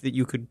almost think that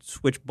you could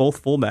switch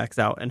both fullbacks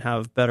out and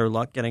have better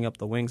luck getting up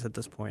the wings at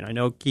this point. I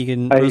know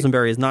Keegan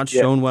Rosenberry has not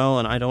shown well,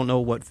 and I don't know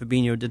what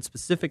Fabinho did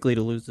specifically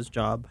to lose this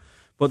job,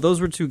 but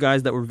those were two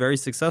guys that were very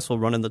successful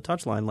running the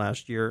touchline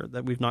last year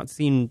that we've not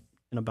seen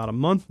in about a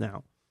month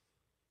now.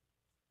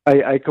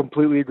 I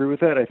completely agree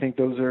with that. I think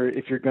those are,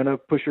 if you're going to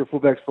push your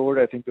fullbacks forward,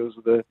 I think those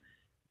are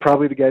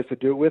probably the guys to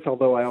do it with,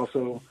 although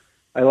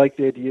I like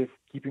the idea of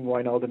keeping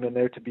Wijnaldum in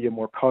there to be a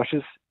more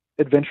cautious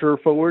adventurer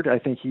forward. I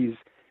think he's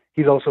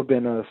also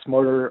been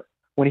smarter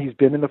when he's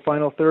been in the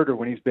final third or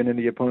when he's been in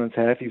the opponent's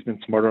half. He's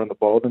been smarter on the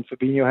ball than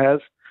Fabinho has,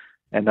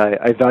 and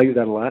I value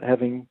that a lot.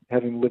 Having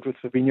lived with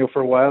Fabinho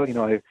for a while,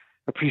 I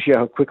appreciate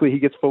how quickly he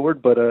gets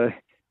forward, but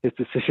his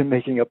decision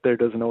making up there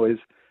doesn't always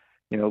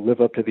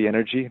live up to the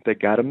energy that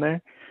got him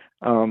there.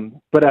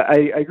 But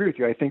I agree with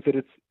you. I think that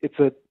it's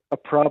a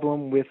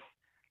problem with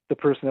the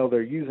personnel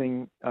they're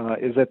using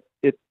is that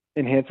it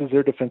enhances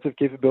their defensive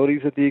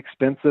capabilities at the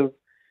expense of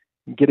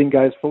getting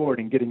guys forward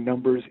and getting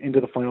numbers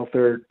into the final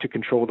third to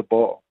control the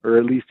ball, or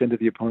at least into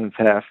the opponent's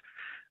half.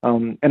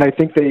 And I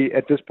think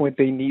at this point,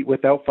 they need,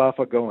 without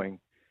Fafa going,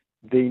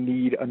 they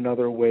need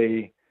another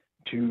way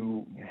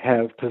to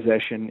have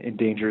possession in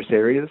dangerous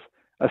areas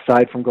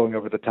aside from going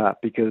over the top.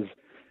 Because,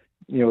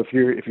 if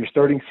you're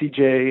starting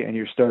CJ and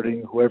you're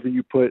starting whoever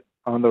you put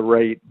on the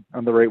right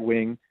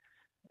wing,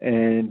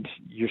 and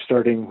you're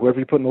starting whoever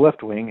you put in the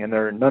left wing, and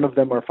none of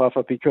them are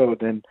Fafa Picault,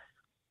 then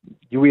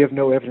we have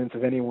no evidence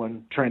of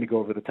anyone trying to go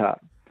over the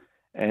top.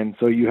 And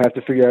so you have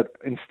to figure out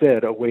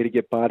instead a way to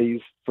get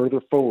bodies further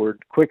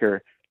forward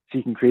quicker so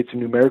you can create some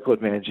numerical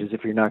advantages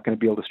if you're not going to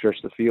be able to stretch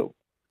the field.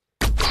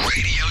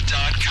 Radio.com.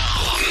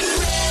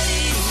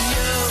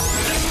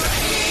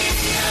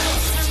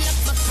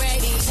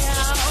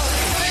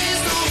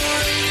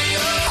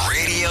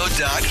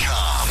 Radio.com.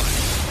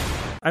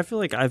 I feel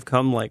like I've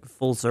come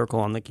full circle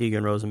on the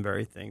Keegan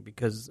Rosenberry thing,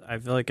 because I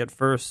feel like at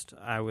first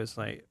I was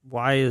like,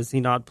 why is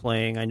he not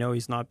playing? I know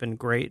he's not been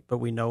great, but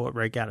we know what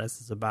Ray Gaddis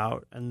is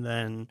about. And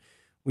then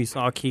we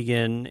saw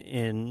Keegan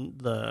in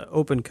the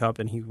Open Cup,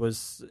 and he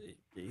was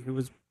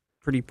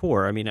pretty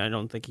poor. I mean, I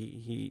don't think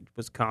he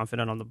was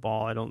confident on the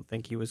ball. I don't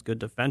think he was good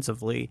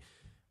defensively.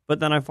 But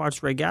then I've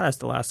watched Ray Gaddis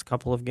the last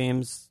couple of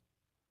games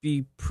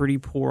be pretty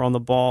poor on the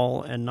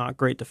ball and not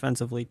great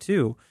defensively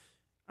too.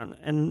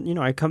 And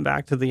I come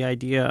back to the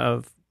idea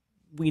of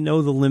we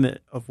know the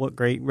limit of what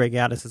Ray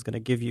Gaddis is going to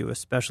give you,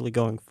 especially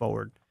going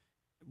forward.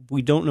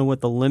 We don't know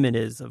what the limit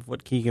is of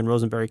what Keegan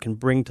Rosenberry can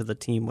bring to the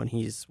team when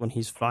he's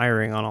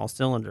firing on all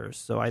cylinders.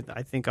 So I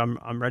think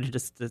I'm ready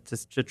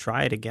to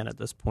try it again at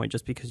this point,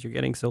 just because you're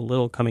getting so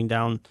little coming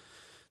down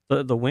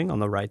the wing on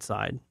the right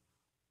side.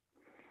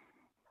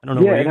 I don't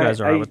know where you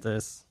guys are with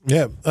this.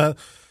 Yeah,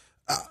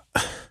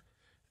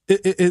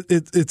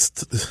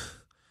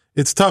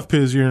 it's tough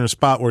because you're in a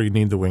spot where you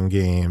need to win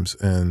games,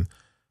 and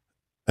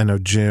I know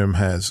Jim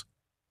has,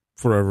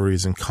 for whatever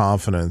reason,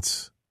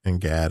 confidence in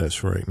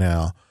Gaddis right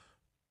now.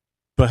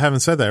 But having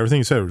said that, everything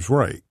you said was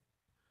right,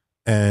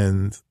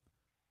 and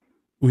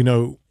we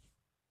know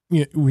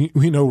we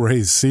know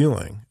Ray's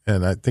ceiling,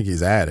 and I think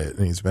he's at it,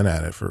 and he's been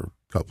at it for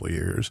a couple of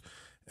years.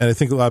 And I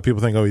think a lot of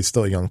people think, oh, he's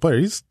still a young player.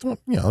 He's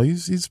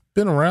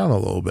been around a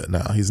little bit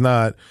now. He's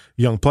not a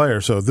young player,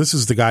 so this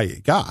is the guy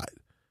you got.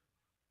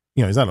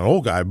 He's not an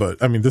old guy,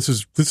 but I mean, this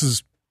is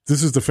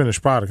the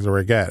finished product of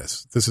Ray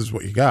Gaddis. This is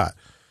what you got.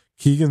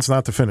 Keegan's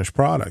not the finished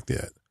product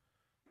yet.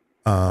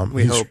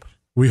 We hope.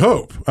 We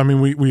hope. I mean,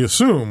 we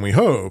assume, we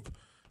hope,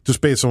 just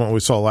based on what we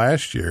saw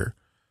last year.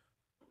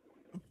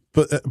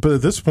 But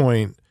at this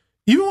point,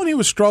 even when he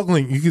was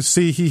struggling, you could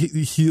see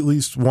he at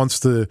least wants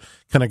to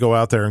kind of go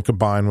out there and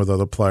combine with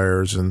other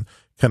players and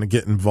kind of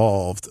get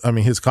involved. I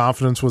mean, his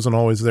confidence wasn't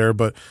always there,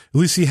 but at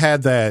least he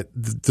had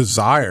that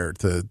desire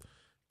to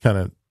kind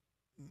of.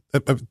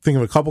 I think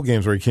of a couple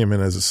games where he came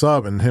in as a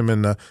sub, and him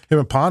and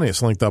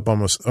Pontius linked up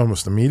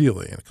almost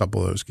immediately in a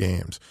couple of those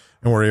games,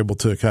 and were able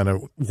to kind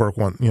of work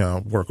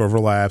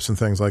overlaps and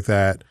things like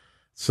that.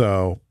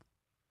 So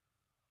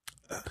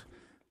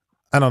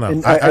I don't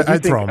know.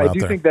 I'd throw him out there. I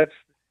do think that's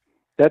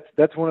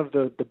one of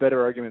the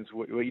better arguments.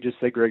 What you just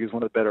said, Greg, is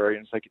one of the better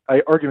arguments.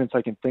 Arguments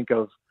I can think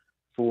of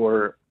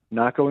for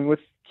not going with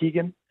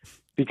Keegan,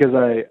 because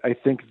I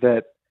think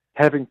that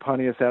having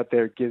Pontius out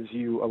there gives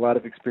you a lot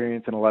of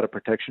experience and a lot of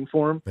protection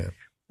for him. Yeah.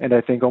 And I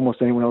think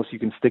almost anyone else you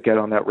can stick out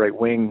on that right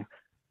wing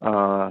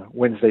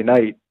Wednesday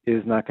night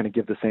is not going to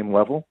give the same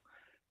level.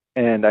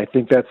 And I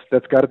think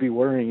that's got to be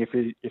worrying if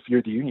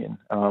you're the Union.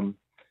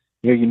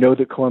 You know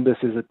that Columbus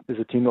is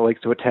a team that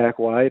likes to attack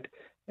wide,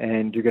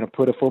 and you're going to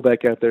put a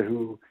fullback out there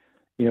who,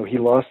 he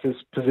lost his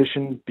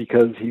position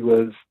because he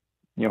was,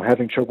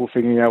 having trouble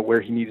figuring out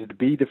where he needed to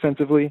be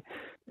defensively.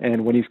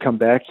 And when he's come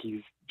back,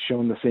 he's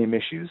shown the same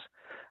issues.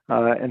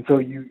 And so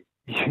you,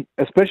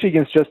 especially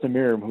against Justin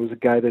Merrim, who's a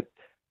guy that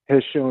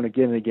has shown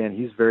again and again,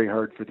 he's very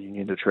hard for the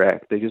Union to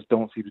track. They just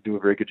don't seem to do a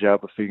very good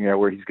job of figuring out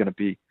where he's going to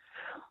be.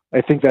 I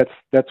think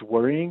that's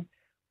worrying.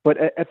 But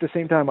at the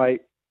same time, I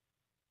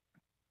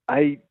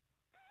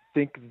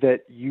think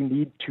that you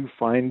need to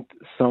find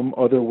some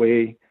other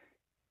way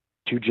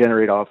to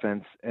generate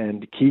offense.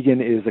 And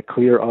Keegan is a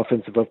clear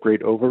offensive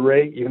upgrade over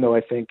Ray, even though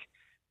I think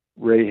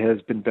Ray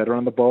has been better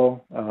on the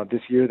ball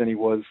this year than he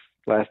was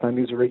last time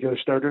he was a regular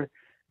starter.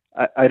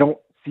 I don't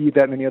see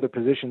that many other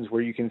positions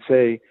where you can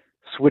say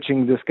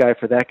switching this guy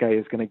for that guy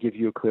is going to give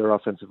you a clear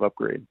offensive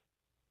upgrade.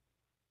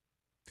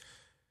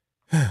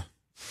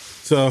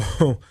 So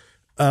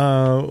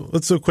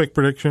let's do a quick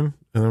prediction,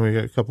 and then we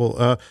got a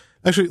couple.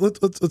 Actually,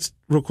 let's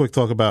real quick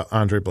talk about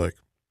Andre Blake.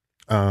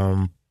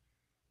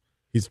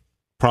 He's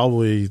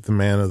probably the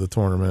man of the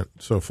tournament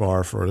so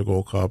far for the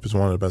Gold Cup. He's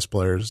one of the best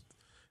players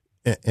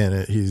in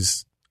it.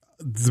 He's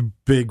the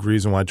big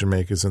reason why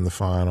Jamaica's in the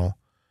final.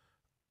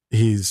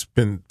 He's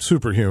been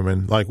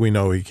superhuman, like we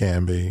know he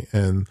can be,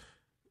 and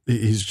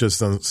he's just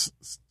done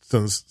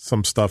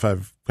some stuff I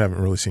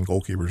haven't really seen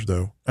goalkeepers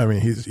do. I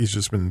mean, he's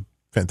just been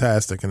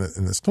fantastic in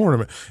this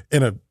tournament,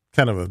 in a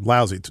kind of a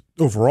lousy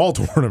overall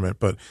tournament,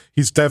 but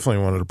he's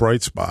definitely one of the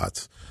bright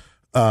spots.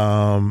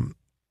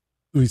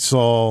 We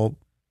saw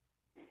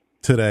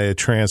today a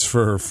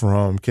transfer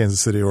from Kansas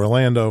City to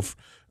Orlando.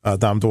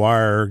 Dom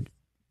Dwyer,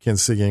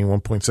 Kansas City getting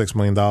 $1.6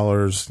 million.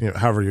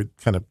 However you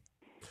kind of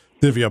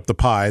divvy up the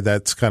pie,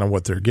 that's kind of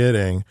what they're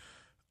getting.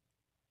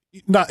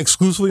 Not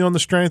exclusively on the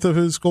strength of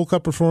his Gold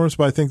Cup performance,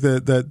 but I think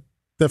that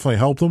definitely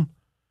helped him.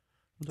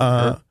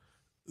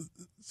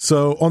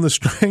 So on the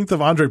strength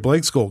of Andre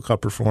Blake's Gold Cup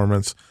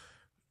performance,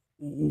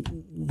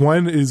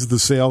 when is the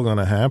sale going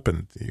to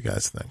happen, do you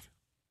guys think?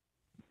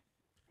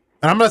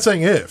 And I'm not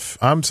saying if.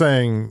 I'm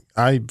saying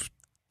I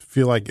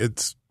feel like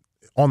it's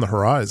on the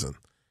horizon.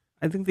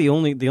 I think the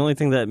only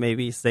thing that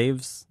maybe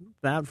saves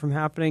that from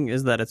happening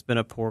is that it's been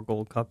a poor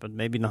Gold Cup, and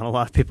maybe not a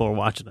lot of people are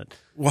watching it.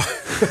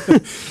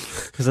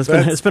 Because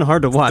it's been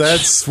hard to watch.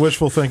 That's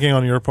wishful thinking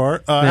on your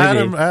part.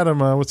 Adam,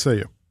 what say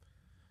you?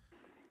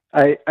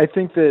 I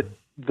think that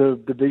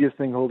the biggest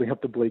thing holding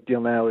up the Blake deal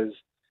now is,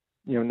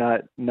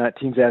 not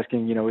teams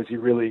asking, is he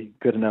really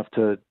good enough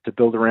to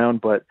build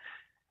around, but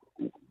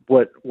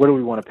what do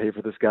we want to pay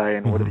for this guy,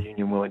 and what are the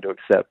Union willing to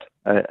accept?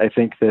 I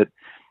think that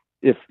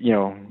if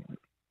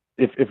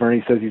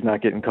Ernie says he's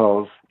not getting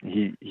calls,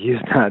 he is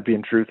not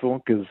being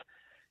truthful, because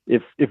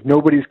if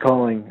nobody's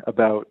calling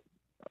about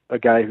a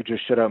guy who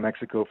just shut out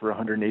Mexico for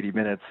 180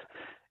 minutes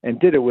and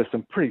did it with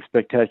some pretty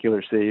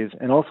spectacular saves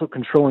and also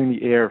controlling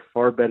the air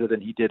far better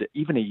than he did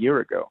even a year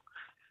ago,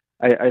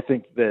 I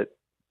think that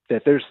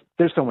that there's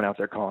someone out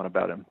there calling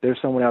about him. There's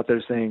someone out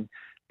there saying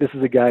this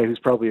is a guy who's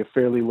probably a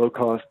fairly low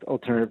cost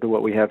alternative to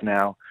what we have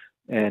now,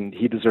 and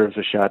he deserves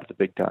a shot at the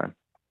big time.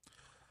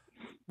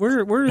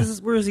 Where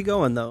is he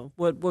going though?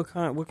 What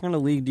kind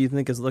of league do you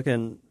think is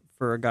looking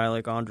for a guy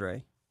like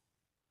Andre?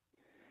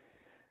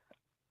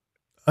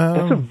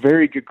 That's a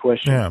very good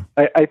question. Yeah.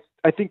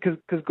 I think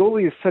because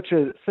goalie is such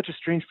a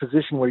strange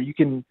position where you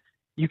can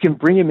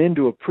bring him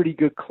into a pretty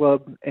good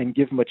club and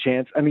give him a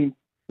chance. I mean,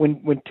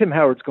 when Tim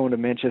Howard's going to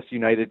Manchester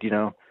United,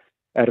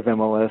 out of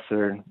MLS,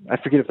 or I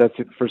forget if that's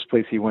the first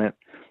place he went,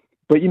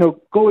 but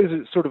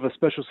goalie is sort of a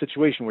special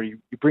situation where you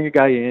bring a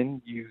guy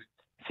in, you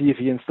see if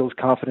he instills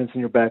confidence in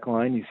your back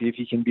line, you see if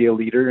he can be a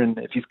leader, and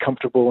if he's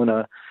comfortable in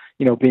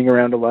being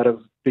around a lot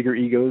of bigger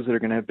egos that are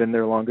going to have been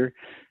there longer.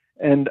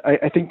 And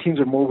I think teams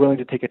are more willing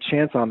to take a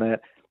chance on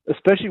that,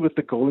 especially with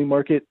the goalie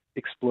market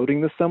exploding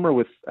this summer.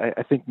 With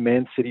I think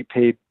Man City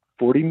paid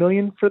 $40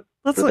 million for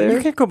you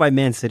can't go by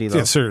Man City though.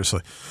 Yeah,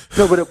 seriously.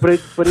 No, but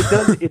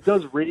it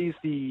does raise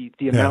the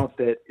amount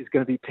that is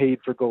going to be paid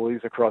for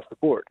goalies across the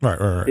board.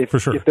 Right, for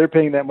sure. If they're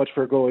paying that much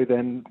for a goalie,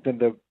 then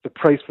the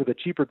price for the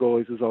cheaper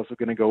goalies is also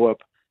going to go up.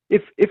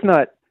 If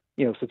not,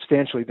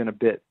 substantially, then a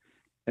bit.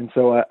 And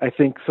so I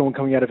think someone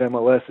coming out of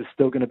MLS is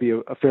still going to be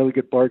a fairly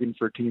good bargain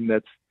for a team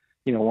that's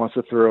wants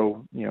to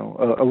throw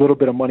a little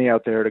bit of money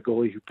out there at a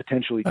goalie who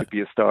potentially could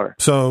be a star.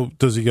 So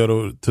does he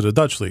go to the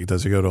Dutch league?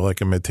 Does he go to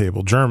like a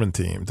mid-table German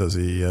team? Does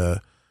he go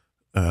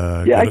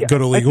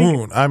to Ligue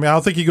 1? I mean, I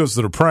don't think he goes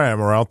to the Prem,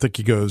 or I don't think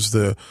he goes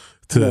to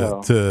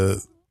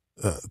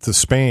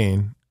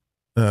Spain,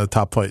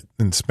 top flight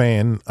in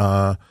Spain.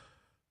 But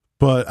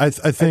I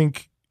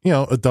think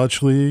a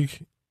Dutch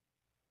league,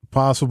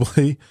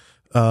 possibly,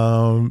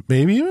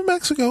 maybe even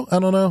Mexico. I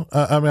don't know.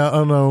 I mean, I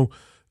don't know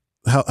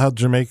how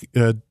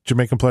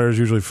Jamaican players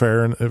usually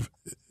fare, and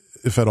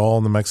if at all,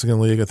 in the Mexican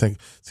league. I think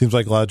it seems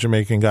like a lot of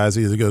Jamaican guys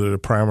either go to the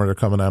Prem or they're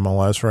coming to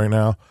MLS right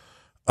now.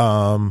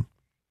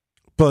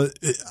 But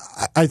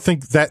I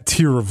think that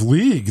tier of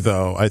league,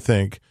 though, I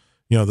think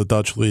the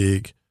Dutch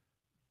league,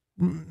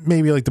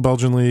 maybe like the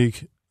Belgian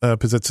league,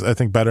 because it's I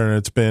think better than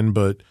it's been.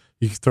 But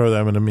you can throw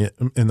them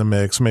in the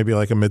mix. Maybe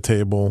like a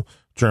mid-table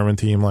German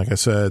team, like I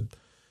said.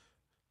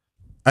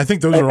 I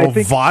think those are all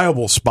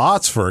viable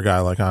spots for a guy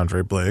like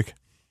Andre Blake.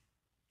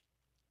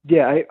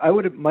 Yeah, I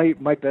would. My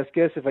best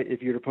guess,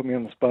 if you were to put me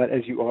on the spot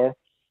as you are,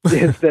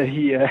 is that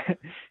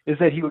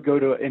he would go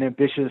to an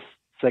ambitious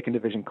second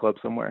division club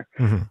somewhere,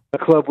 a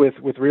club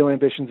with real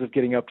ambitions of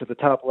getting up to the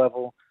top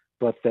level,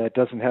 but that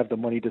doesn't have the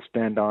money to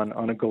spend on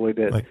a goalie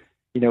that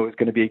is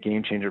going to be a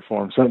game changer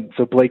for him.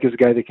 So Blake is a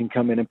guy that can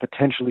come in and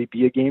potentially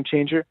be a game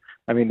changer.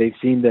 I mean, they've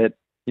seen that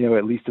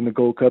at least in the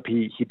Gold Cup,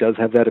 he does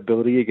have that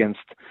ability against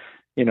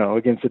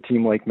a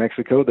team like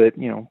Mexico that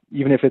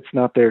even if it's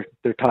not their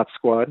top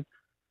squad,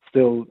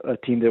 still a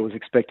team that was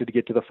expected to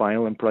get to the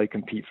final and probably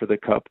compete for the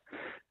cup.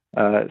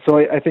 So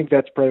I think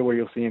that's probably where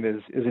you'll see him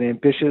is an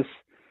ambitious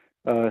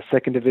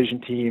second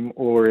division team,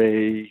 or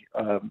a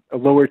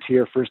lower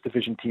tier first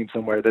division team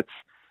somewhere that's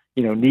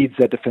needs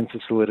that defensive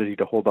solidity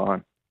to hold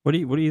on. What do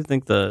you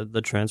think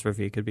the transfer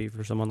fee could be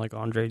for someone like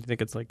Andre? Do you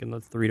think it's like in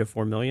the $3 to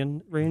 $4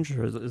 million range,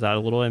 or is that a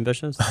little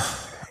ambitious?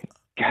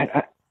 God,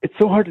 it's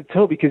so hard to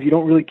tell because you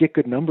don't really get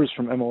good numbers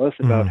from MLS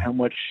about how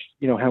much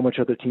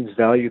other teams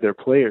value their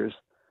players.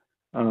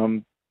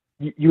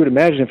 You would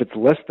imagine if it's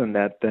less than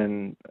that,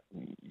 then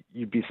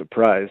you'd be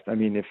surprised. I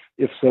mean,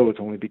 if so, it's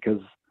only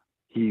because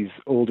he's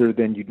older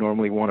than you'd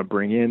normally want to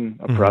bring in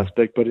a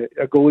prospect. But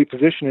a goalie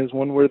position is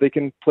one where they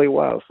can play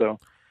well. So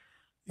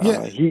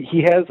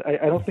he has.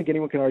 I don't think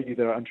anyone can argue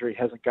that Andre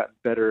hasn't gotten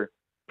better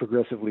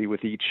progressively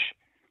with each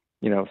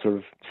sort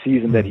of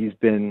season that he's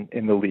been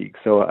in the league.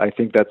 So I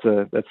think that's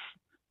a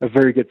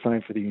very good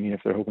sign for the Union if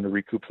they're hoping to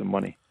recoup some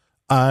money.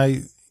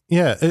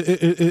 Yeah,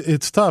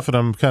 it's tough, and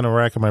I'm kind of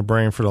racking my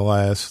brain for the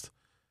last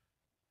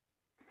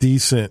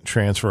decent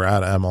transfer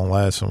out of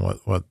MLS and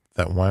what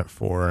that went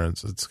for, and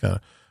it's kind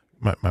of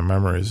my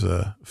memory's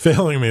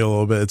failing me a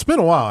little bit. It's been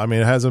a while. I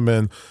mean, it hasn't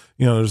been,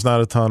 there's not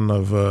a ton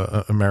of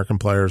American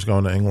players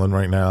going to England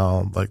right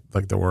now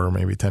like there were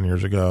maybe 10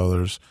 years ago.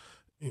 There's,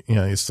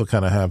 you still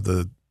kind of have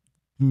the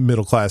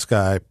middle class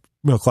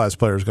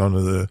players going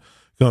to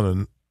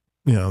the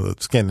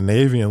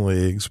Scandinavian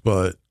leagues,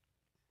 but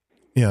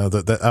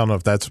that I don't know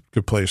if that's a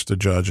good place to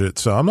judge it.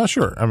 So I'm not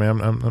sure. I mean,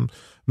 I'm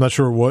not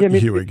sure what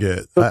he would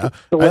get. The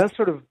last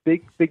sort of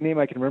big name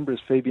I can remember is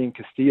Fabian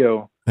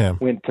Castillo. Yeah.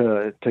 Went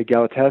to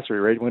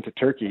Galatasaray, right? Went to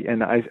Turkey,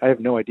 and I have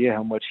no idea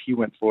how much he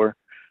went for.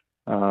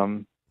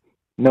 No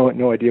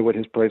idea what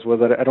his price was.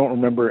 I don't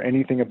remember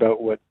anything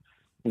about what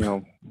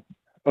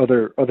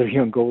other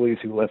young goalies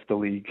who left the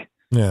league.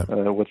 Yeah.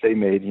 What they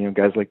made.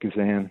 Guys like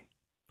Guzan.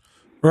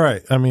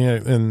 Right. I mean,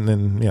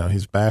 and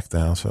he's back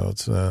now, so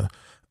it's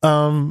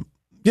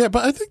yeah,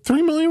 but I think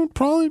 $3 million would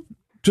probably,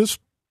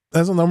 just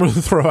as a number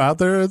to throw out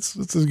there, it's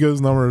as good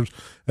as numbers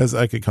as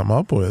I could come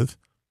up with.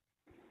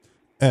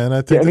 And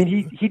I think,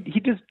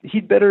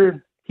 he'd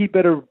better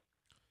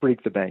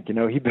break the bank.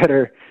 He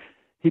better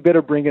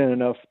bring in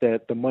enough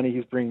that the money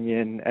he's bringing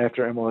in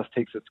after MLS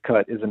takes its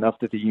cut is enough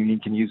that the union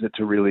can use it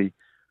to really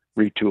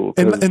retool.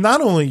 And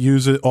not only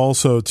use it,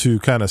 also to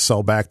kind of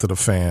sell back to the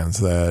fans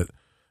that,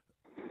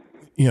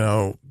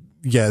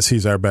 yes,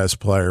 he's our best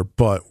player,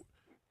 but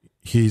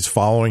he's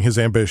following his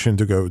ambition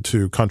to go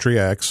to country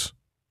X,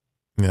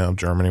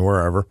 Germany,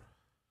 wherever,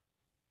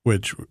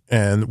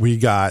 and we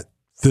got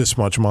this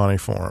much money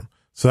for him.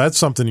 So that's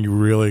something you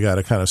really got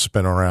to kind of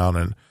spin around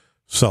and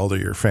sell to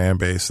your fan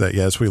base that,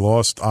 yes, we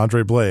lost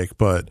Andre Blake,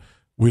 but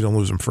we don't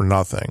lose him for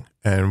nothing.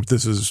 And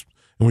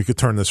we could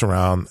turn this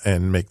around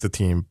and make the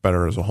team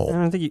better as a whole.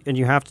 And I think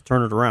you have to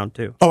turn it around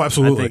too. Oh,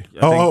 absolutely.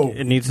 I think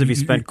it needs to be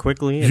spent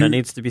quickly, and it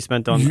needs to be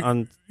spent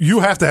on. You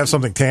have to have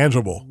something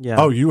tangible. Yeah.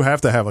 Oh, you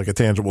have to have like a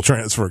tangible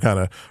transfer kind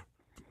of,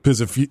 because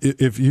if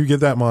you get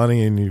that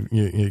money and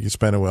you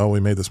spend it, well, we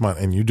made this money,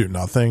 and you do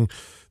nothing,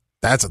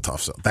 that's a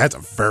tough sell. That's a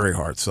very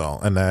hard sell,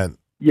 and that.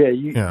 Yeah,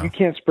 you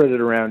can't spread it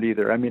around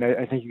either. I mean,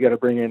 I think you got to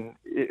bring in,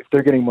 if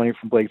they're getting money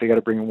from Blake, they got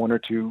to bring in one or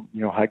two,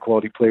 high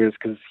quality players,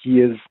 because he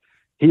is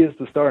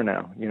the star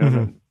now.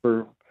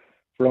 For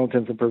all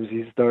intents and purposes,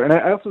 he's the star. And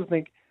I also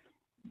think,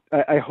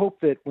 I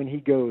hope that when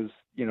he goes,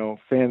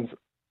 fans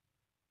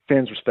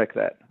respect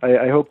that.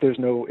 I hope there's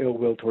no ill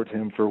will towards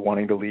him for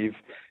wanting to leave,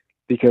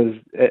 because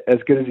as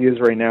good as he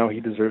is right now, he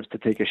deserves to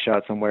take a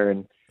shot somewhere.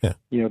 And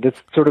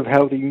that's sort of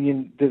how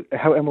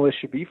how MLS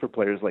should be for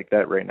players like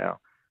that right now.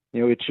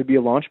 It should be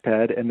a launch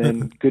pad, and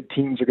then good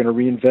teams are going to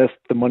reinvest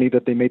the money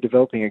that they made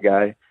developing a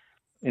guy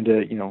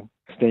into,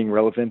 staying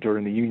relevant, or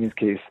in the union's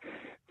case,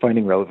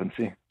 finding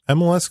relevancy.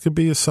 MLS could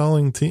be a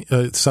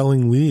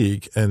selling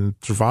league and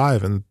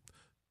survive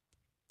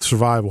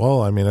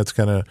well. I mean, that's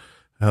kind of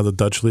how the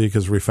Dutch league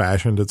has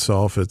refashioned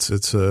itself.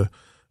 It's a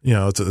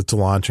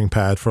launching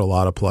pad for a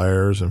lot of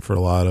players and for a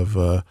lot of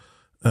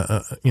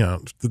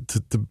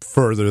to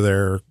further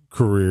their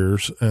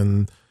careers,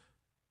 and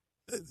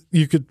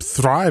you could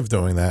thrive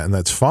doing that, and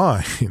that's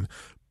fine.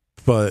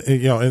 But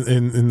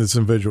in this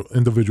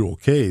individual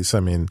case, I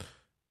mean,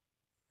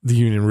 the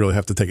union really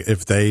have to take it.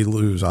 If they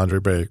lose Andre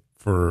Blake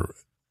or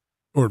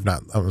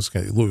not, I was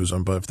going to lose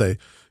him, but if they,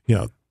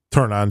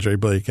 turn Andre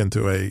Blake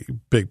into a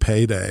big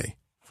payday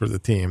for the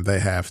team,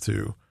 they have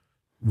to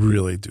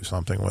really do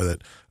something with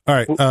it. All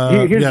right.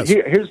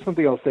 Here's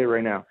something I'll say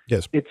right now.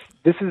 Yes.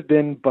 This has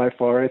been by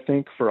far, I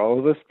think, for all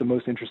of us, the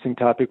most interesting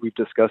topic we've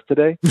discussed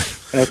today.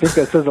 And I think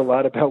that says a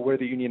lot about where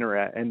the union are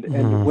at.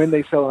 And when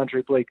they sell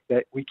Andre Blake,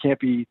 that we can't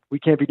be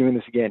doing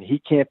this again. His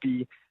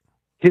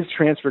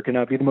transfer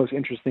cannot be the most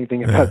interesting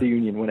thing about the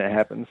union when it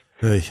happens.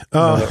 Or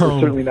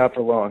certainly not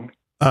for long.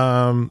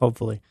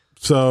 Hopefully.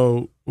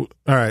 So, all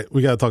right,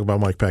 we got to talk about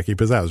Mike Pecky,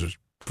 because that was just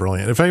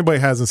brilliant. If anybody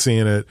hasn't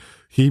seen it,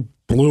 he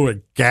blew a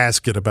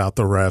gasket about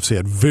the refs. He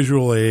had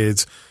visual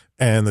aids,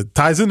 and it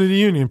ties into the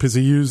union because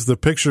he used the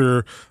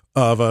picture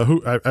of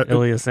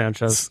Ilya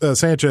Sanchez.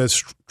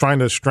 Sanchez trying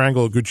to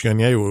strangle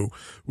Gucci,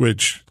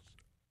 which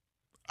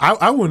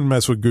I wouldn't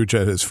mess with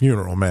Gucci at his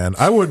funeral, man.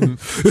 I wouldn't.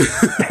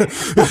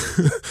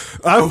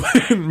 I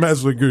wouldn't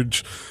mess with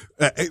Gucci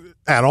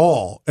at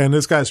all. And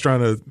this guy's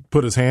trying to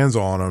put his hands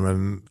on him,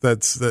 and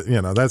that's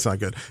not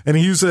good. And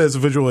he used it as a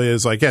visual aid.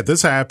 It's like, yeah,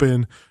 this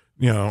happened.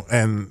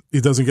 And he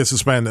doesn't get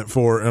suspended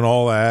for it and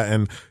all that.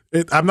 And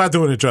I'm not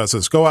doing it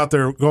justice. Go out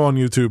there, go on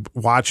YouTube,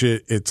 watch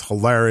it. It's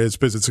hilarious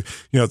because it's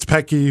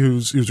Pecky,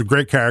 who's a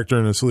great character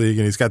in this league,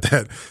 and he's got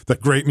that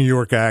great New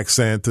York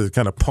accent to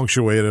kind of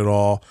punctuate it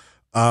all.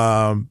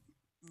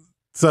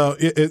 So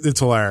it's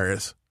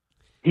hilarious.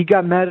 He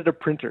got mad at a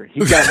printer.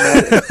 He got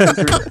mad at a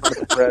printer in front of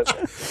the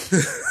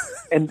press.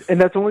 And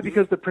that's only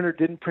because the printer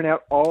didn't print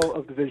out all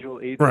of the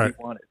visual aids that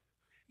he wanted.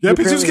 Yeah,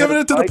 because he was giving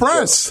it to the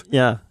press.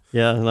 Yeah.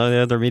 Yeah, the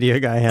other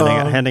media guy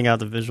handing out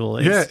the visual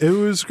aids. Yeah, it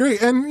was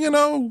great,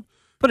 and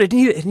but it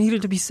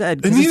needed to be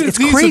said. It needs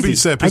crazy. to be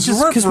said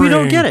because we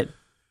don't get it.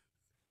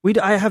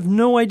 I have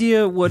no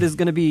idea what is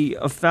going to be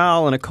a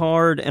foul and a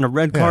card and a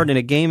red card in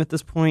a game at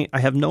this point. I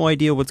have no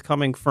idea what's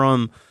coming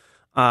from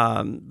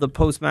the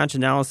post-match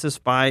analysis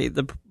by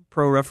the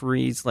pro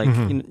referees. Like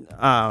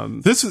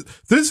this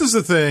is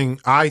the thing.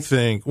 I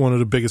think one of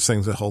the biggest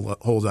things that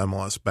holds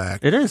MLS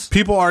back. It is.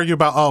 People argue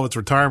about it's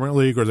retirement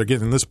league, or they're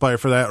getting this player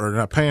for that, or they're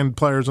not paying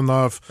players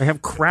enough. They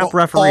have crap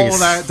referees. All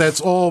that.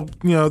 That's all.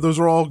 Those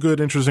are all good,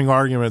 interesting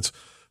arguments.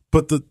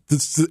 But the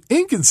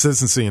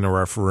inconsistency in the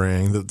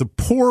refereeing, the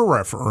poor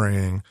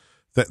refereeing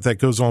that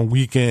goes on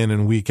week in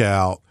and week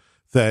out,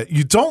 that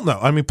you don't know.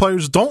 I mean,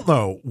 players don't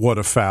know what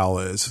a foul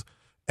is,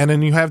 and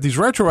then you have these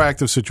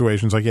retroactive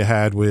situations like you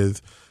had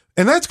with.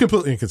 And that's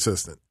completely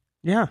inconsistent.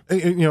 Yeah,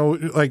 like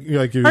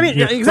you. I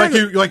mean,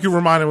 exactly. Like you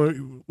reminded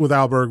me with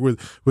Alberg with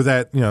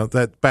that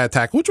that bad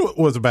tackle, which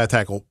was a bad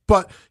tackle,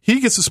 but he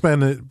gets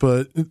suspended.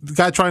 But the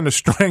guy trying to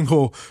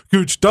strangle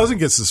Gooch doesn't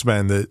get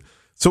suspended.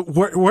 So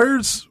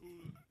where's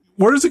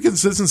the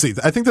consistency?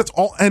 I think that's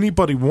all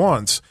anybody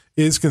wants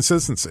is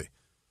consistency.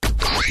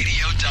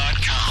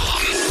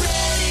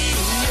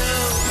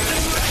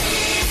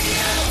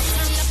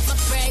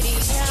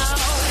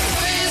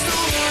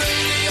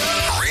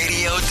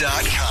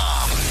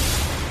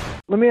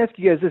 let me ask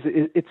you guys this.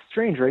 It's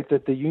strange, right,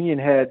 that the Union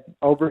had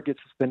Albert get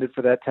suspended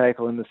for that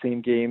tackle in the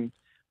same game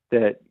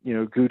that,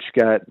 Gooch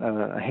got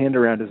a hand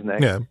around his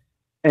neck. Yeah.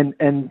 And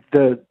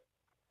the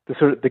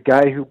sort of the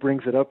guy who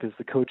brings it up is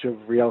the coach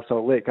of Real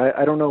Salt Lake.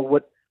 I don't know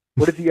what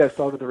have you guys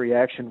thought of the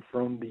reaction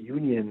from the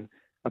Union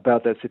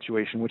about that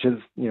situation, which has,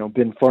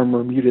 been far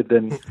more muted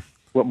than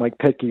what Mike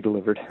Petke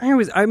delivered. I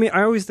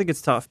always think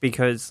it's tough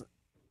because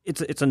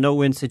it's a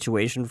no-win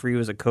situation for you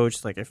as a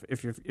coach. Like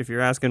if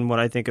you're asking what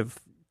I think of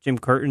Jim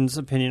Curtin's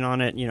opinion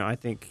on it, I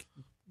think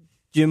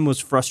Jim was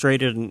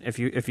frustrated, and if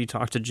you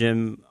talk to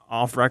Jim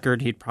off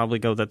record, he'd probably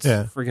go, "That's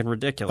freaking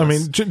ridiculous." I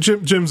mean,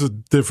 Jim's a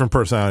different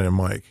personality than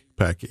Mike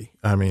Petke.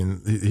 I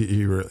mean,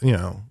 he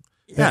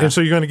and so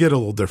you're going to get a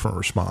little different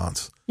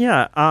response.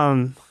 Yeah,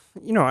 I'm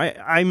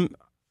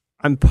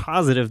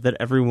positive that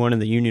everyone in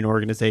the Union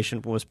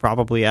organization was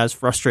probably as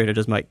frustrated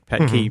as Mike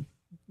Petke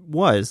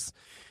was.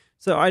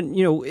 So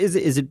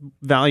is it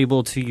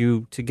valuable to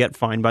you to get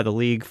fined by the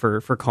league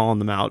for calling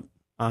them out?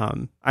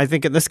 I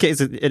think in this case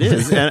it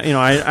is, and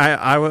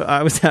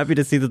I was happy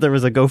to see that there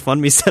was a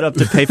GoFundMe set up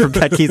to pay for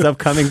Petke's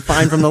upcoming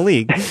fine from the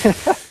league.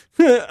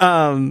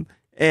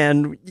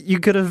 And you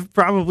could have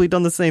probably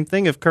done the same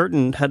thing if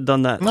Curtin had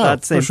done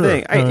that same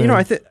thing.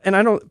 I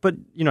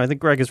think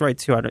Greg is right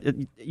too.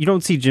 You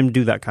don't see Jim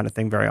do that kind of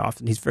thing very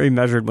often. He's very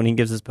measured when he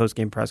gives his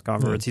post-game press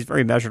conference. He's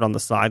very measured on the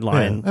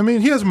sideline. Yeah. I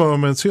mean, he has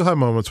moments. He'll have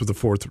moments with the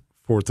fourth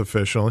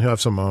official. He'll have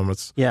some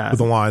moments with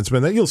the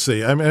linesman that you'll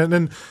see. I mean, and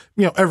then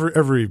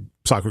every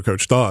soccer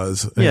coach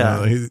does.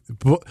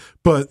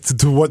 But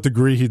to what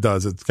degree he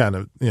does, it's kind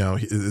of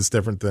it's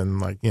different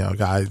than a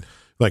guy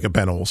like a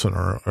Ben Olsen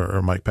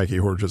or Mike Petke,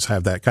 who just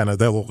have that kind of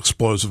that little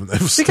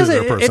explosiveness to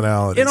their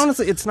personality. It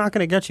honestly, it's not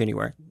going to get you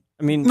anywhere.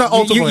 I mean,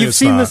 ultimately you've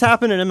seen this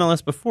happen in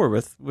MLS before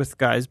with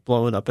guys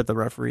blowing up at the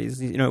referees.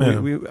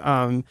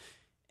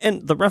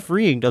 And the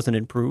refereeing doesn't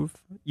improve.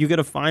 You get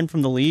a fine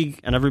from the league,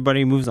 and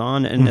everybody moves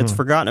on, and it's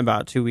forgotten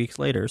about 2 weeks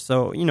later.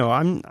 So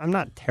I'm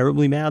not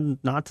terribly mad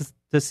not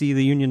to see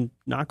the Union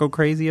not go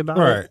crazy about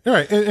it.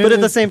 Right. But at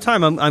the same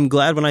time, I'm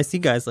glad when I see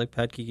guys like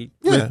Petke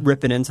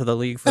ripping into the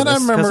league for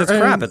this, because it's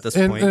crap at this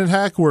point. And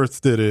Hackworth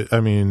did it.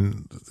 I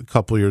mean, a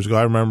couple of years ago,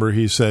 I remember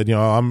he said,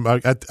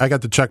 I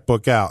got the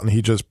checkbook out, and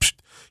he just.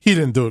 He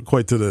didn't do it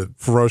quite to the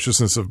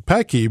ferociousness of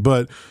Petke,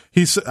 but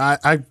he said,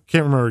 I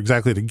can't remember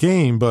exactly the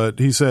game, but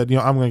he said,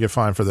 I'm going to get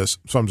fined for this,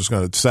 so I'm just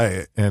going to say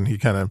it. And he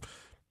kind of,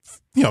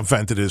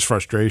 vented his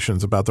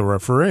frustrations about the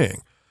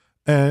refereeing.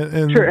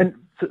 And sure. And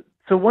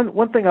so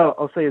one thing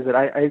I'll say is that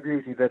I agree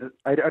with you that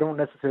I don't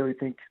necessarily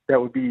think that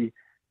would be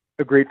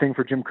a great thing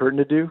for Jim Curtin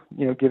to do,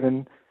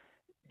 given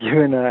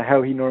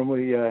how he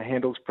normally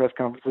handles press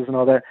conferences and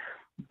all that.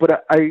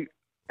 But I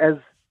as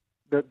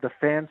the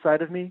fan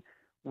side of me,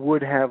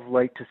 would have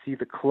liked to see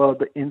the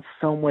club in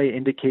some way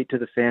indicate to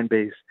the fan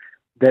base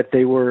that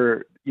they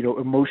were,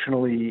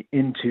 emotionally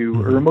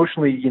into or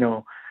emotionally,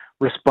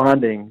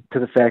 responding to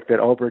the fact that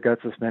Albert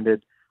got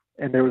suspended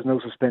and there was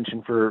no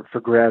suspension for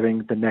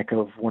grabbing the neck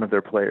of one of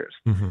their players.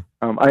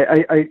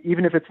 I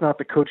even if it's not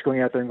the coach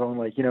going out there and going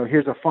like,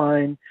 here's a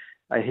fine.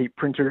 I hate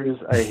printers.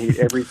 I hate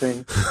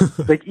everything.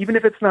 Like, even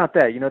if it's not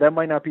that, that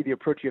might not be the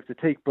approach you have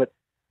to take. But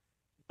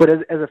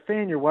as a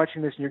fan, you're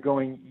watching this and you're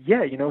going,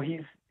 yeah,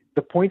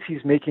 the points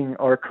he's making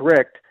are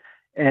correct,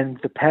 and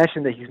the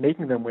passion that he's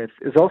making them with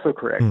is also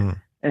correct.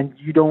 And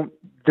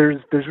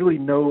there's really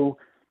no,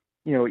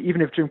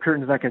 even if Jim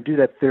Curtin's not going to do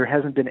that, there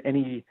hasn't been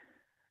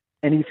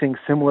anything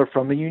similar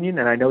from the Union.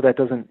 And I know that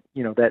doesn't,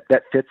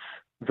 that fits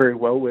very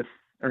well with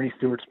Ernie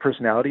Stewart's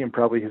personality and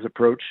probably his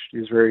approach,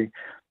 his very,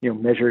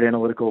 measured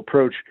analytical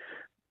approach.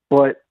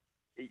 But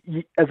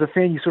as a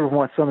fan, you sort of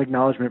want some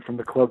acknowledgement from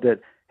the club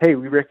that, hey,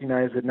 we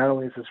recognize that not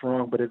only is this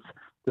wrong, but it's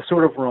the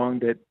sort of wrong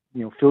that,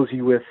 fills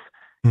you with,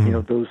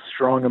 those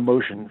strong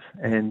emotions,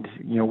 and,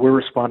 we're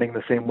responding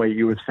the same way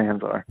you as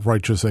fans are.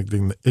 Righteous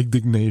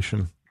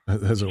indignation,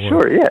 as it were.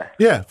 Sure, yeah.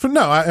 Yeah,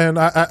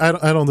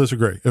 I don't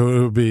disagree. It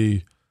would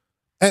be,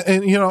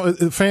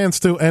 and fans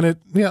too, and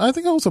I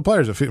think also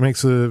players, if it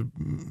makes the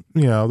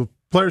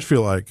players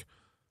feel like,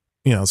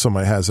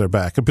 somebody has their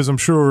back, because I'm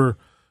sure,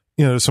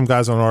 some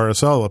guys on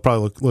RSL will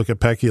probably look at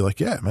Petke like,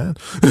 yeah, man.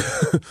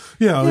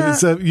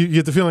 You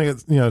get the feeling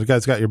that, the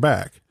guy's got your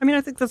back. I mean,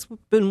 I think that's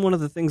been one of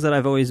the things that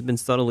I've always been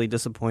subtly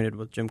disappointed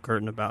with Jim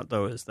Curtin about,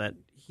 though, is that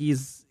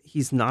he's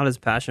not as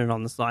passionate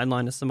on the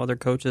sideline as some other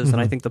coaches, and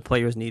I think the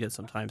players need it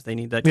sometimes. They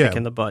need that kick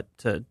in the butt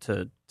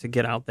to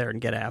get out there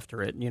and get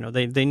after it.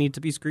 They need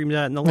to be screamed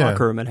at in the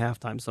locker room at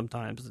halftime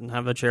sometimes and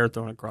have a chair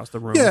thrown across the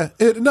room. Yeah,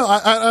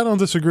 I don't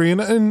disagree,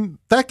 and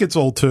that gets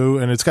old too,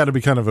 and it's got to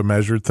be kind of a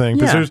measured thing,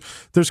 because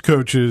there's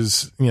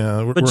coaches,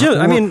 we're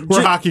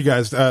hockey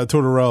guys.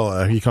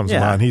 Tortorella, he comes to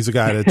mind. He's a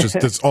guy that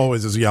that's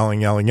always is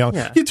yelling.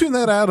 Yeah. You tune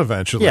that out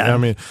eventually. Yeah. I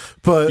mean,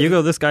 but you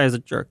go, this guy is a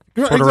jerk.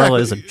 Tortorella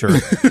is a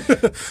jerk.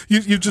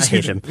 you just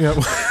hate him.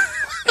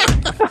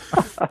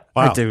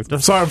 Wow. I do. I'm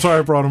sorry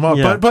I brought him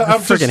up, but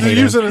I'm just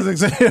using it as an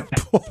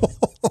example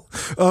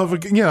of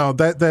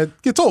that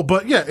gets old.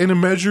 But in a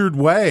measured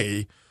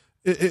way,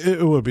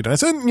 it would be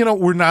nice. And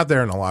we're not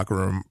there in the locker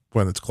room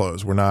when it's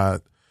closed. We're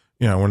not.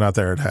 we're not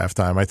there at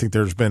halftime. I think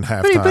there's been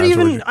halftime. But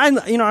even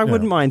I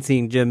wouldn't mind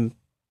seeing Jim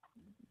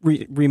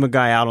ream a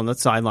guy out on the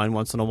sideline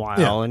once in a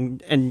while,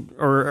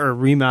 or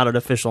ream out an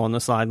official on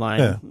the sideline.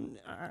 Yeah.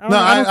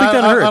 I don't think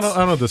that hurts.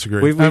 I don't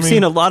disagree. We've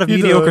seen a lot of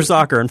mediocre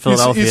soccer in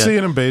Philadelphia. You see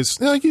it in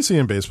you see it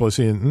in baseball.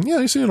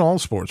 You see it in all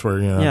sports where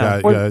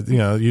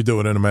you do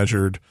it in a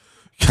measured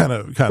kind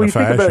of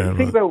fashion.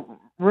 Think about.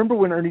 Remember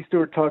when Ernie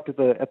Stewart talked at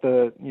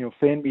the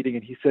fan meeting,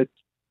 and he said,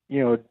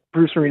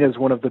 Bruce Arena is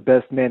one of the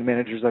best man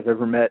managers I've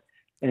ever met,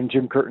 and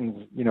Jim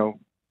Curtin's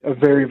a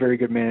very, very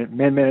good man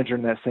manager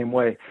in that same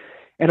way.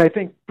 And I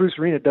think Bruce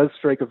Arena does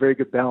strike a very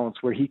good balance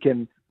where he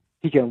can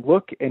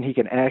look and he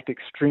can act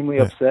extremely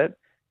upset.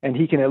 And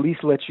he can at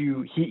least let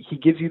you. He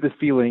gives you the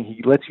feeling.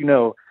 He lets you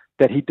know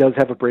that he does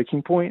have a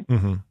breaking point,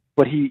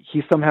 but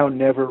he somehow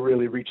never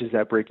really reaches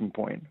that breaking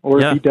point.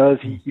 Or if he does,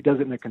 he does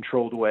it in a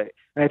controlled way.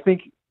 And I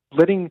think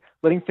letting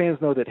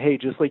fans know that, hey,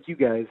 just like you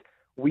guys,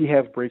 we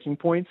have breaking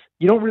points.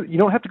 You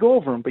don't have to go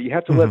over them, but you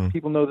have to let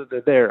people know that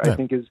they're there. I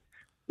think is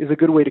a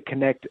good way to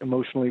connect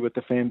emotionally with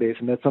the fan base,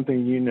 and that's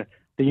something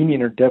the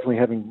union are definitely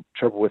having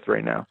trouble with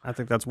right now. I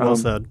think that's well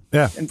said.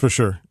 Yeah, for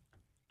sure.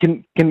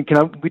 Can we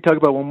talk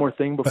about one more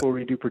thing before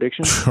we do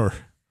predictions? Sure.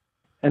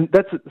 And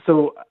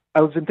so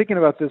I've been thinking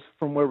about this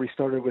from where we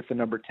started with the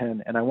number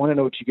 10, and I want to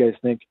know what you guys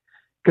think,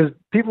 because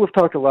people have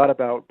talked a lot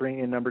about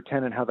bringing in number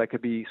 10 and how that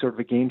could be sort of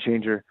a game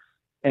changer.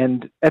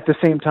 And at the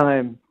same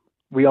time,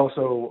 we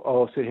also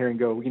all sit here and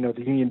go,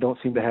 the union don't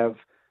seem to have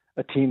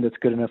a team that's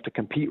good enough to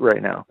compete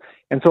right now.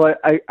 And so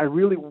I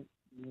really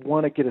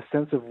want to get a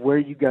sense of where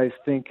you guys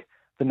think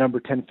the number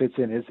 10 fits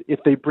in. Is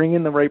if they bring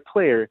in the right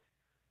player,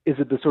 is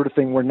it the sort of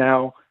thing where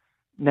now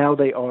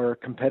they are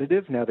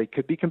competitive, now they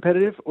could be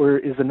competitive, or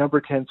is the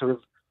number 10 sort of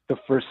the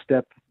first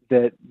step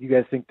that you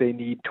guys think they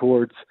need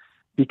towards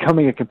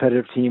becoming a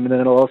competitive team? And then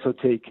it'll also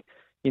take,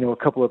 a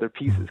couple other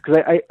pieces.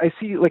 Because I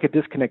see like a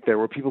disconnect there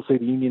where people say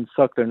the unions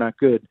suck, they're not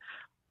good.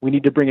 We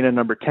need to bring in a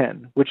number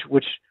 10, which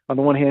on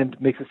the one hand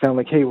makes it sound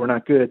like, hey, we're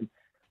not good.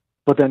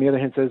 But then on the other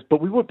hand says,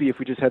 but we would be if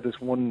we just had this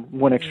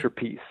one extra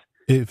piece.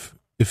 If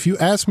you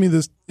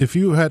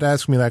had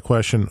asked me that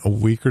question a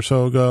week or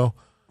so ago,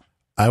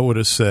 I would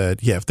have said,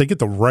 if they get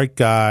the right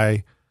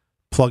guy,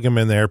 plug him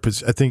in there.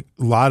 Because I think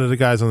a lot of the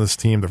guys on this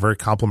team, they're very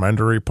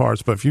complementary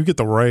parts. But if you get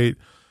the right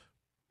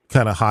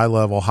kind of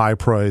high-level,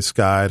 high-price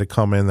guy to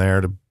come in there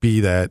to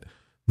be that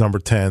number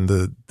 10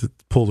 to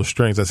pull the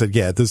strings, I said,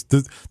 this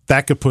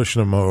that could push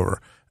them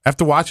over.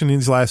 After watching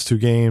these last two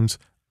games,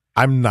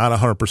 I'm not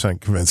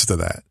 100% convinced of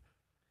that.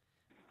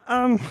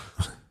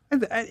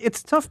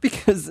 It's tough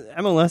because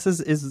MLS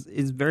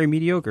is very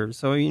mediocre.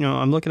 So,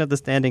 I'm looking at the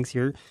standings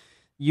here.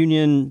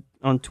 Union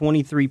on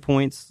 23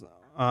 points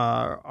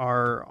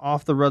are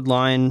off the red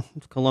line.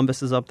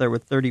 Columbus is up there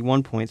with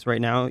 31 points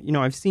right now.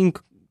 I've seen,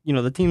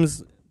 the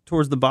teams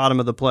towards the bottom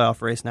of the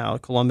playoff race now,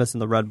 Columbus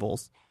and the Red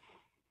Bulls.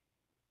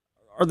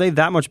 Are they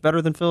that much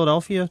better than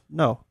Philadelphia?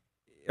 No.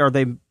 Are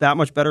they that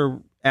much better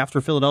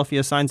after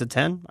Philadelphia signs a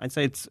 10? I'd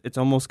say it's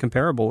almost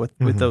comparable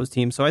with those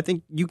teams. So I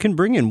think you can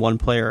bring in one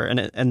player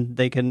and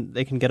they can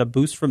get a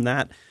boost from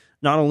that,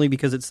 not only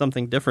because it's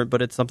something different,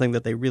 but it's something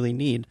that they really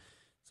need.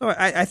 So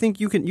I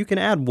think you can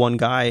add one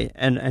guy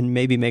and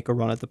maybe make a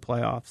run at the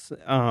playoffs.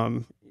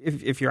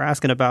 If you're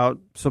asking about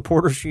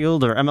Supporter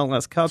Shield or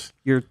MLS Cup,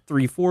 you're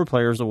 3-4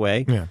 players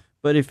away. Yeah.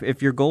 But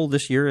if your goal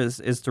this year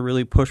is to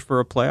really push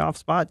for a playoff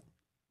spot,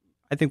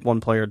 I think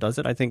one player does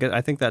it. I think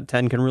that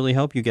 10 can really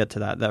help you get to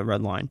that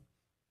red line.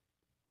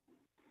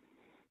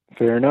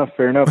 Fair enough.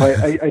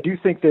 I do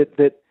think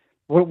that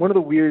one of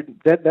the weird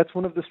that's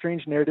one of the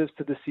strange narratives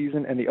to this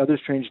season, and the other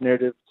strange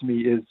narrative to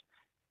me is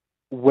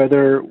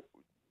whether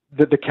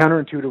the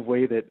counterintuitive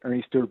way that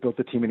Ernie Stewart built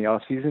the team in the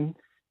offseason,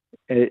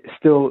 it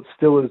still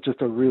is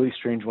just a really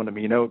strange one to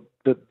me.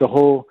 The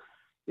whole,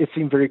 it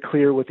seemed very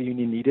clear what the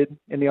union needed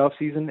in the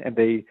offseason, and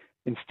they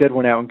instead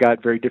went out and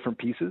got very different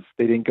pieces.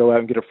 They didn't go out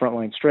and get a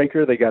frontline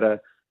striker. They got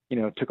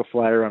took a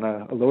flyer on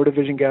a lower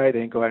division guy. They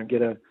didn't go out and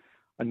get a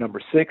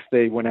number 6.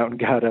 They went out and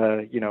got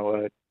a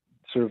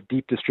sort of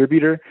deep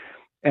distributor.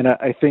 And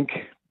I think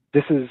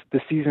this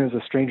season is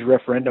a strange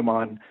referendum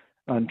on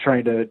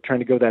trying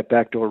to go that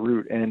backdoor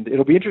route. And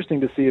it'll be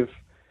interesting to see if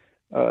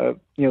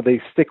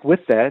they stick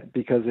with that,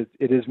 because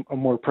it is a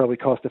more probably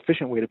cost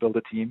efficient way to build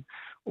a team,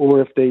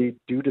 or if they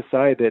do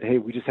decide that, hey,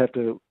 we just have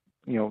to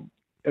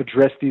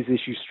address these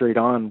issues straight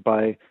on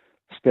by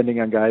spending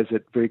on guys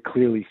that very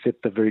clearly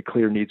fit the very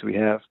clear needs we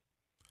have.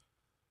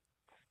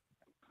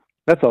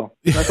 That's all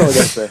I got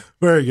to say.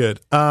 Very good.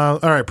 All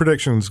right,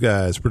 predictions,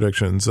 guys.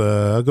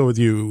 I'll go with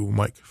you,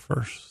 Mike,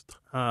 first.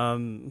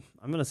 I'm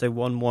going to say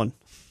 1-1.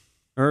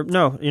 Or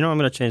no, I'm going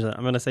to change that.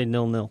 I'm going to say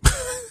 0-0.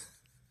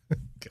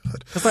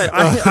 God.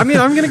 I'm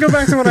going to go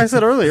back to what I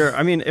said earlier.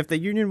 I mean, if the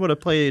Union would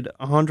have played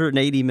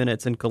 180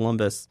 minutes in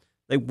Columbus,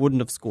 they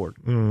wouldn't have scored.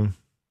 And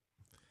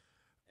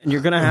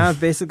you're going to have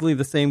basically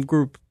the same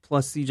group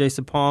plus CJ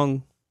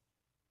Sapong.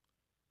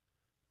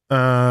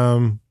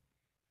 I'm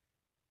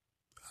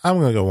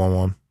going to go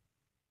 1-1.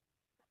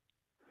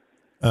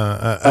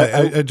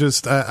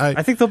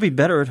 I think they'll be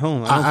better at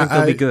home. I don't think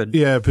they'll be good.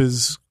 Yeah,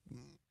 because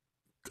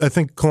I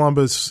think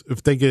Columbus,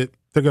 if they're going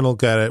to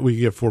look at it, we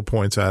can get 4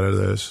 points out of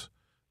this.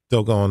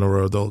 They'll go on the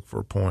road. They'll look for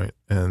a point,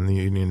 and the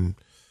Union,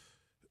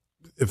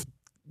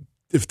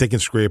 if they can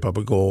scrape up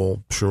a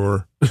goal,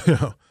 sure.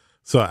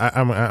 So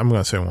I'm going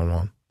to say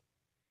 1-1.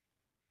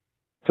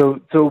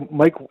 So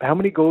Mike, how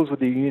many goals would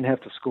the Union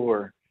have to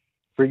score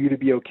for you to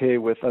be okay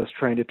with us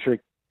trying to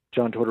trick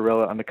John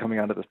Tortorella into coming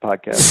onto this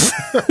podcast?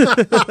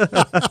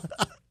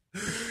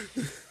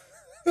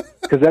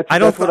 Because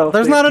that's what I'll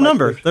there's say not a my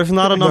number. first. There's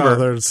not a number.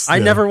 No, I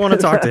never want to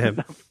talk to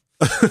him.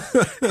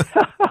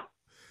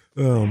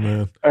 Oh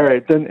man! All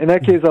right, then in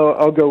that case,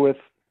 I'll go with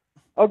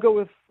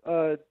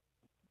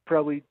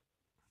probably.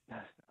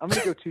 I'm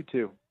going to go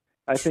 2-2.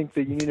 I think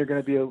the Union are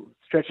going to be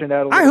stretching it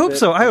out a little bit. I hope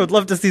so. I would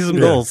love to see some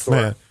goals.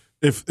 Man,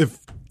 if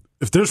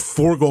there's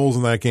 4 goals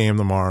in that game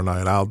tomorrow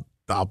night, I'll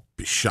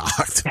be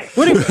shocked.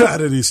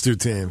 Out of these two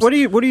teams, What do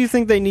you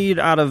think they need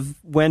out of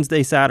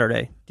Wednesday,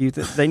 Saturday? Do you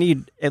think they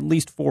need at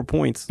least 4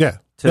 points?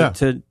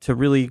 To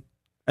really,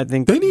 I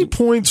think they need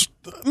points.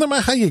 No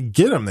matter how you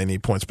get them, they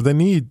need points. But they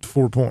need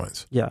 4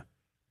 points. Yeah.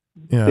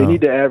 They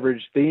need to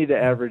average. They need to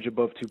average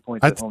above 2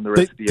 points at home the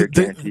rest of the year,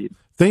 guaranteed.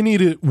 They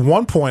needed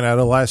 1 point out of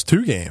the last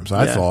 2 games.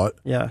 I thought.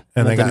 Yeah.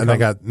 And they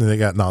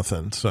got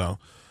nothing. So.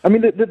 I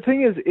mean, the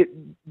thing is,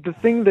 the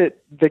thing that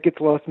gets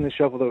lost in the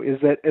shuffle, though,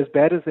 is that as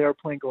bad as they are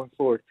playing going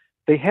forward,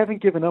 they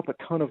haven't given up a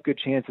ton of good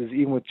chances,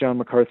 even with John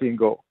McCarthy in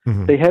goal.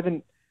 Mm-hmm. They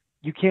haven't.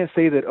 You can't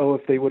say that. Oh,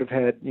 if they would have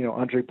had,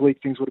 Andre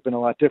Blake, things would have been a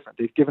lot different.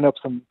 They've given up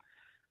some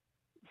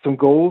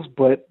goals,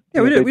 but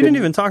we didn't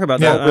even talk about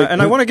that.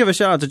 And I want to give a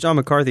shout out to John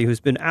McCarthy, who's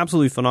been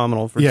absolutely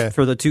phenomenal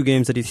for the 2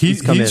 games that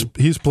he's come in.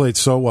 He's played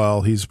so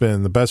well. He's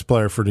been the best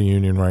player for the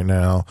Union right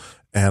now.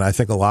 And I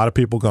think a lot of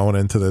people going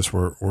into this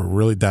were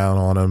really down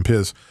on him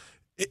because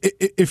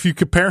if you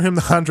compare him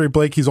to Andre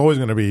Blake, he's always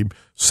going to be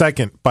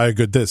second by a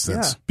good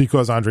distance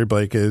because Andre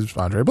Blake is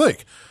Andre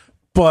Blake.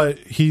 But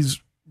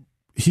he's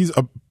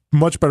a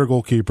much better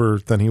goalkeeper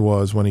than he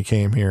was when he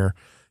came here.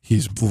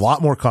 He's a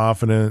lot more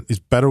confident. He's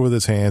better with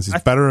his hands.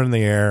 He's better in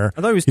the air.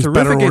 I thought he was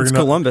terrific against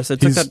Columbus.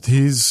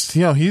 He's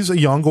a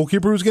young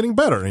goalkeeper who's getting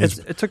better.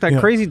 It took that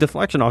crazy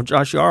deflection off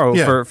Josh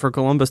Yarrow for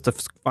Columbus to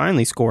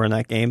finally score in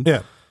that game.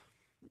 Yeah.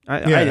 I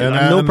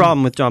have no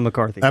problem with John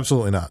McCarthy.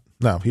 Absolutely not.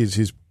 No,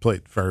 he's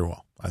played very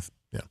well.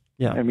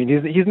 Yeah. I mean,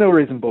 he's no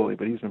Raisin Bully,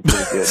 but he's been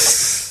pretty good.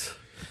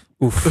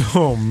 Oof.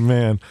 Oh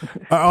man.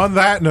 On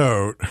that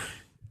note,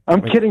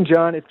 I'm kidding,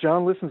 John. If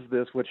John listens to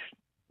this, which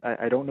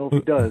I don't know if he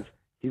does,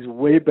 he's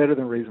way better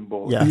than Raisin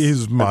Bully. Yes.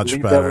 He's much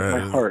better. That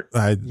with my heart.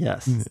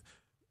 Yes.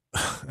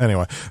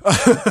 Anyway.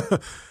 I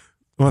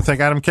want to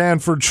thank Adam Cann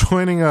for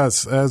joining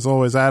us. As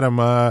always, Adam,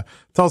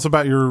 tell us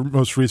about your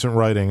most recent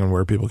writing and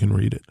where people can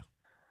read it.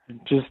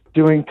 Just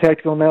doing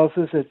tactical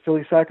analysis at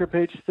Philly Soccer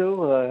Page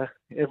still.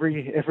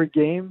 Every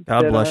game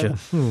God bless you.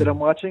 that I'm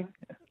watching,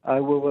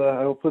 I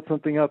will put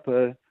something up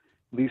at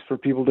least for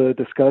people to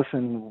discuss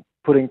and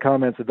put in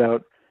comments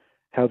about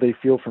how they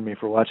feel for me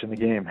for watching the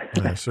game.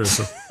 Yeah,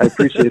 seriously. I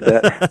appreciate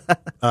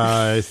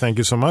that. Thank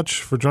you so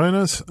much for joining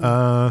us.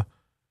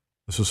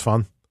 This was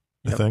fun.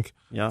 I think.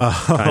 Yeah,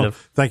 kind of.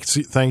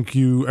 Thank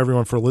you,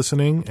 everyone, for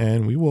listening,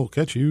 and we will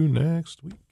catch you next week.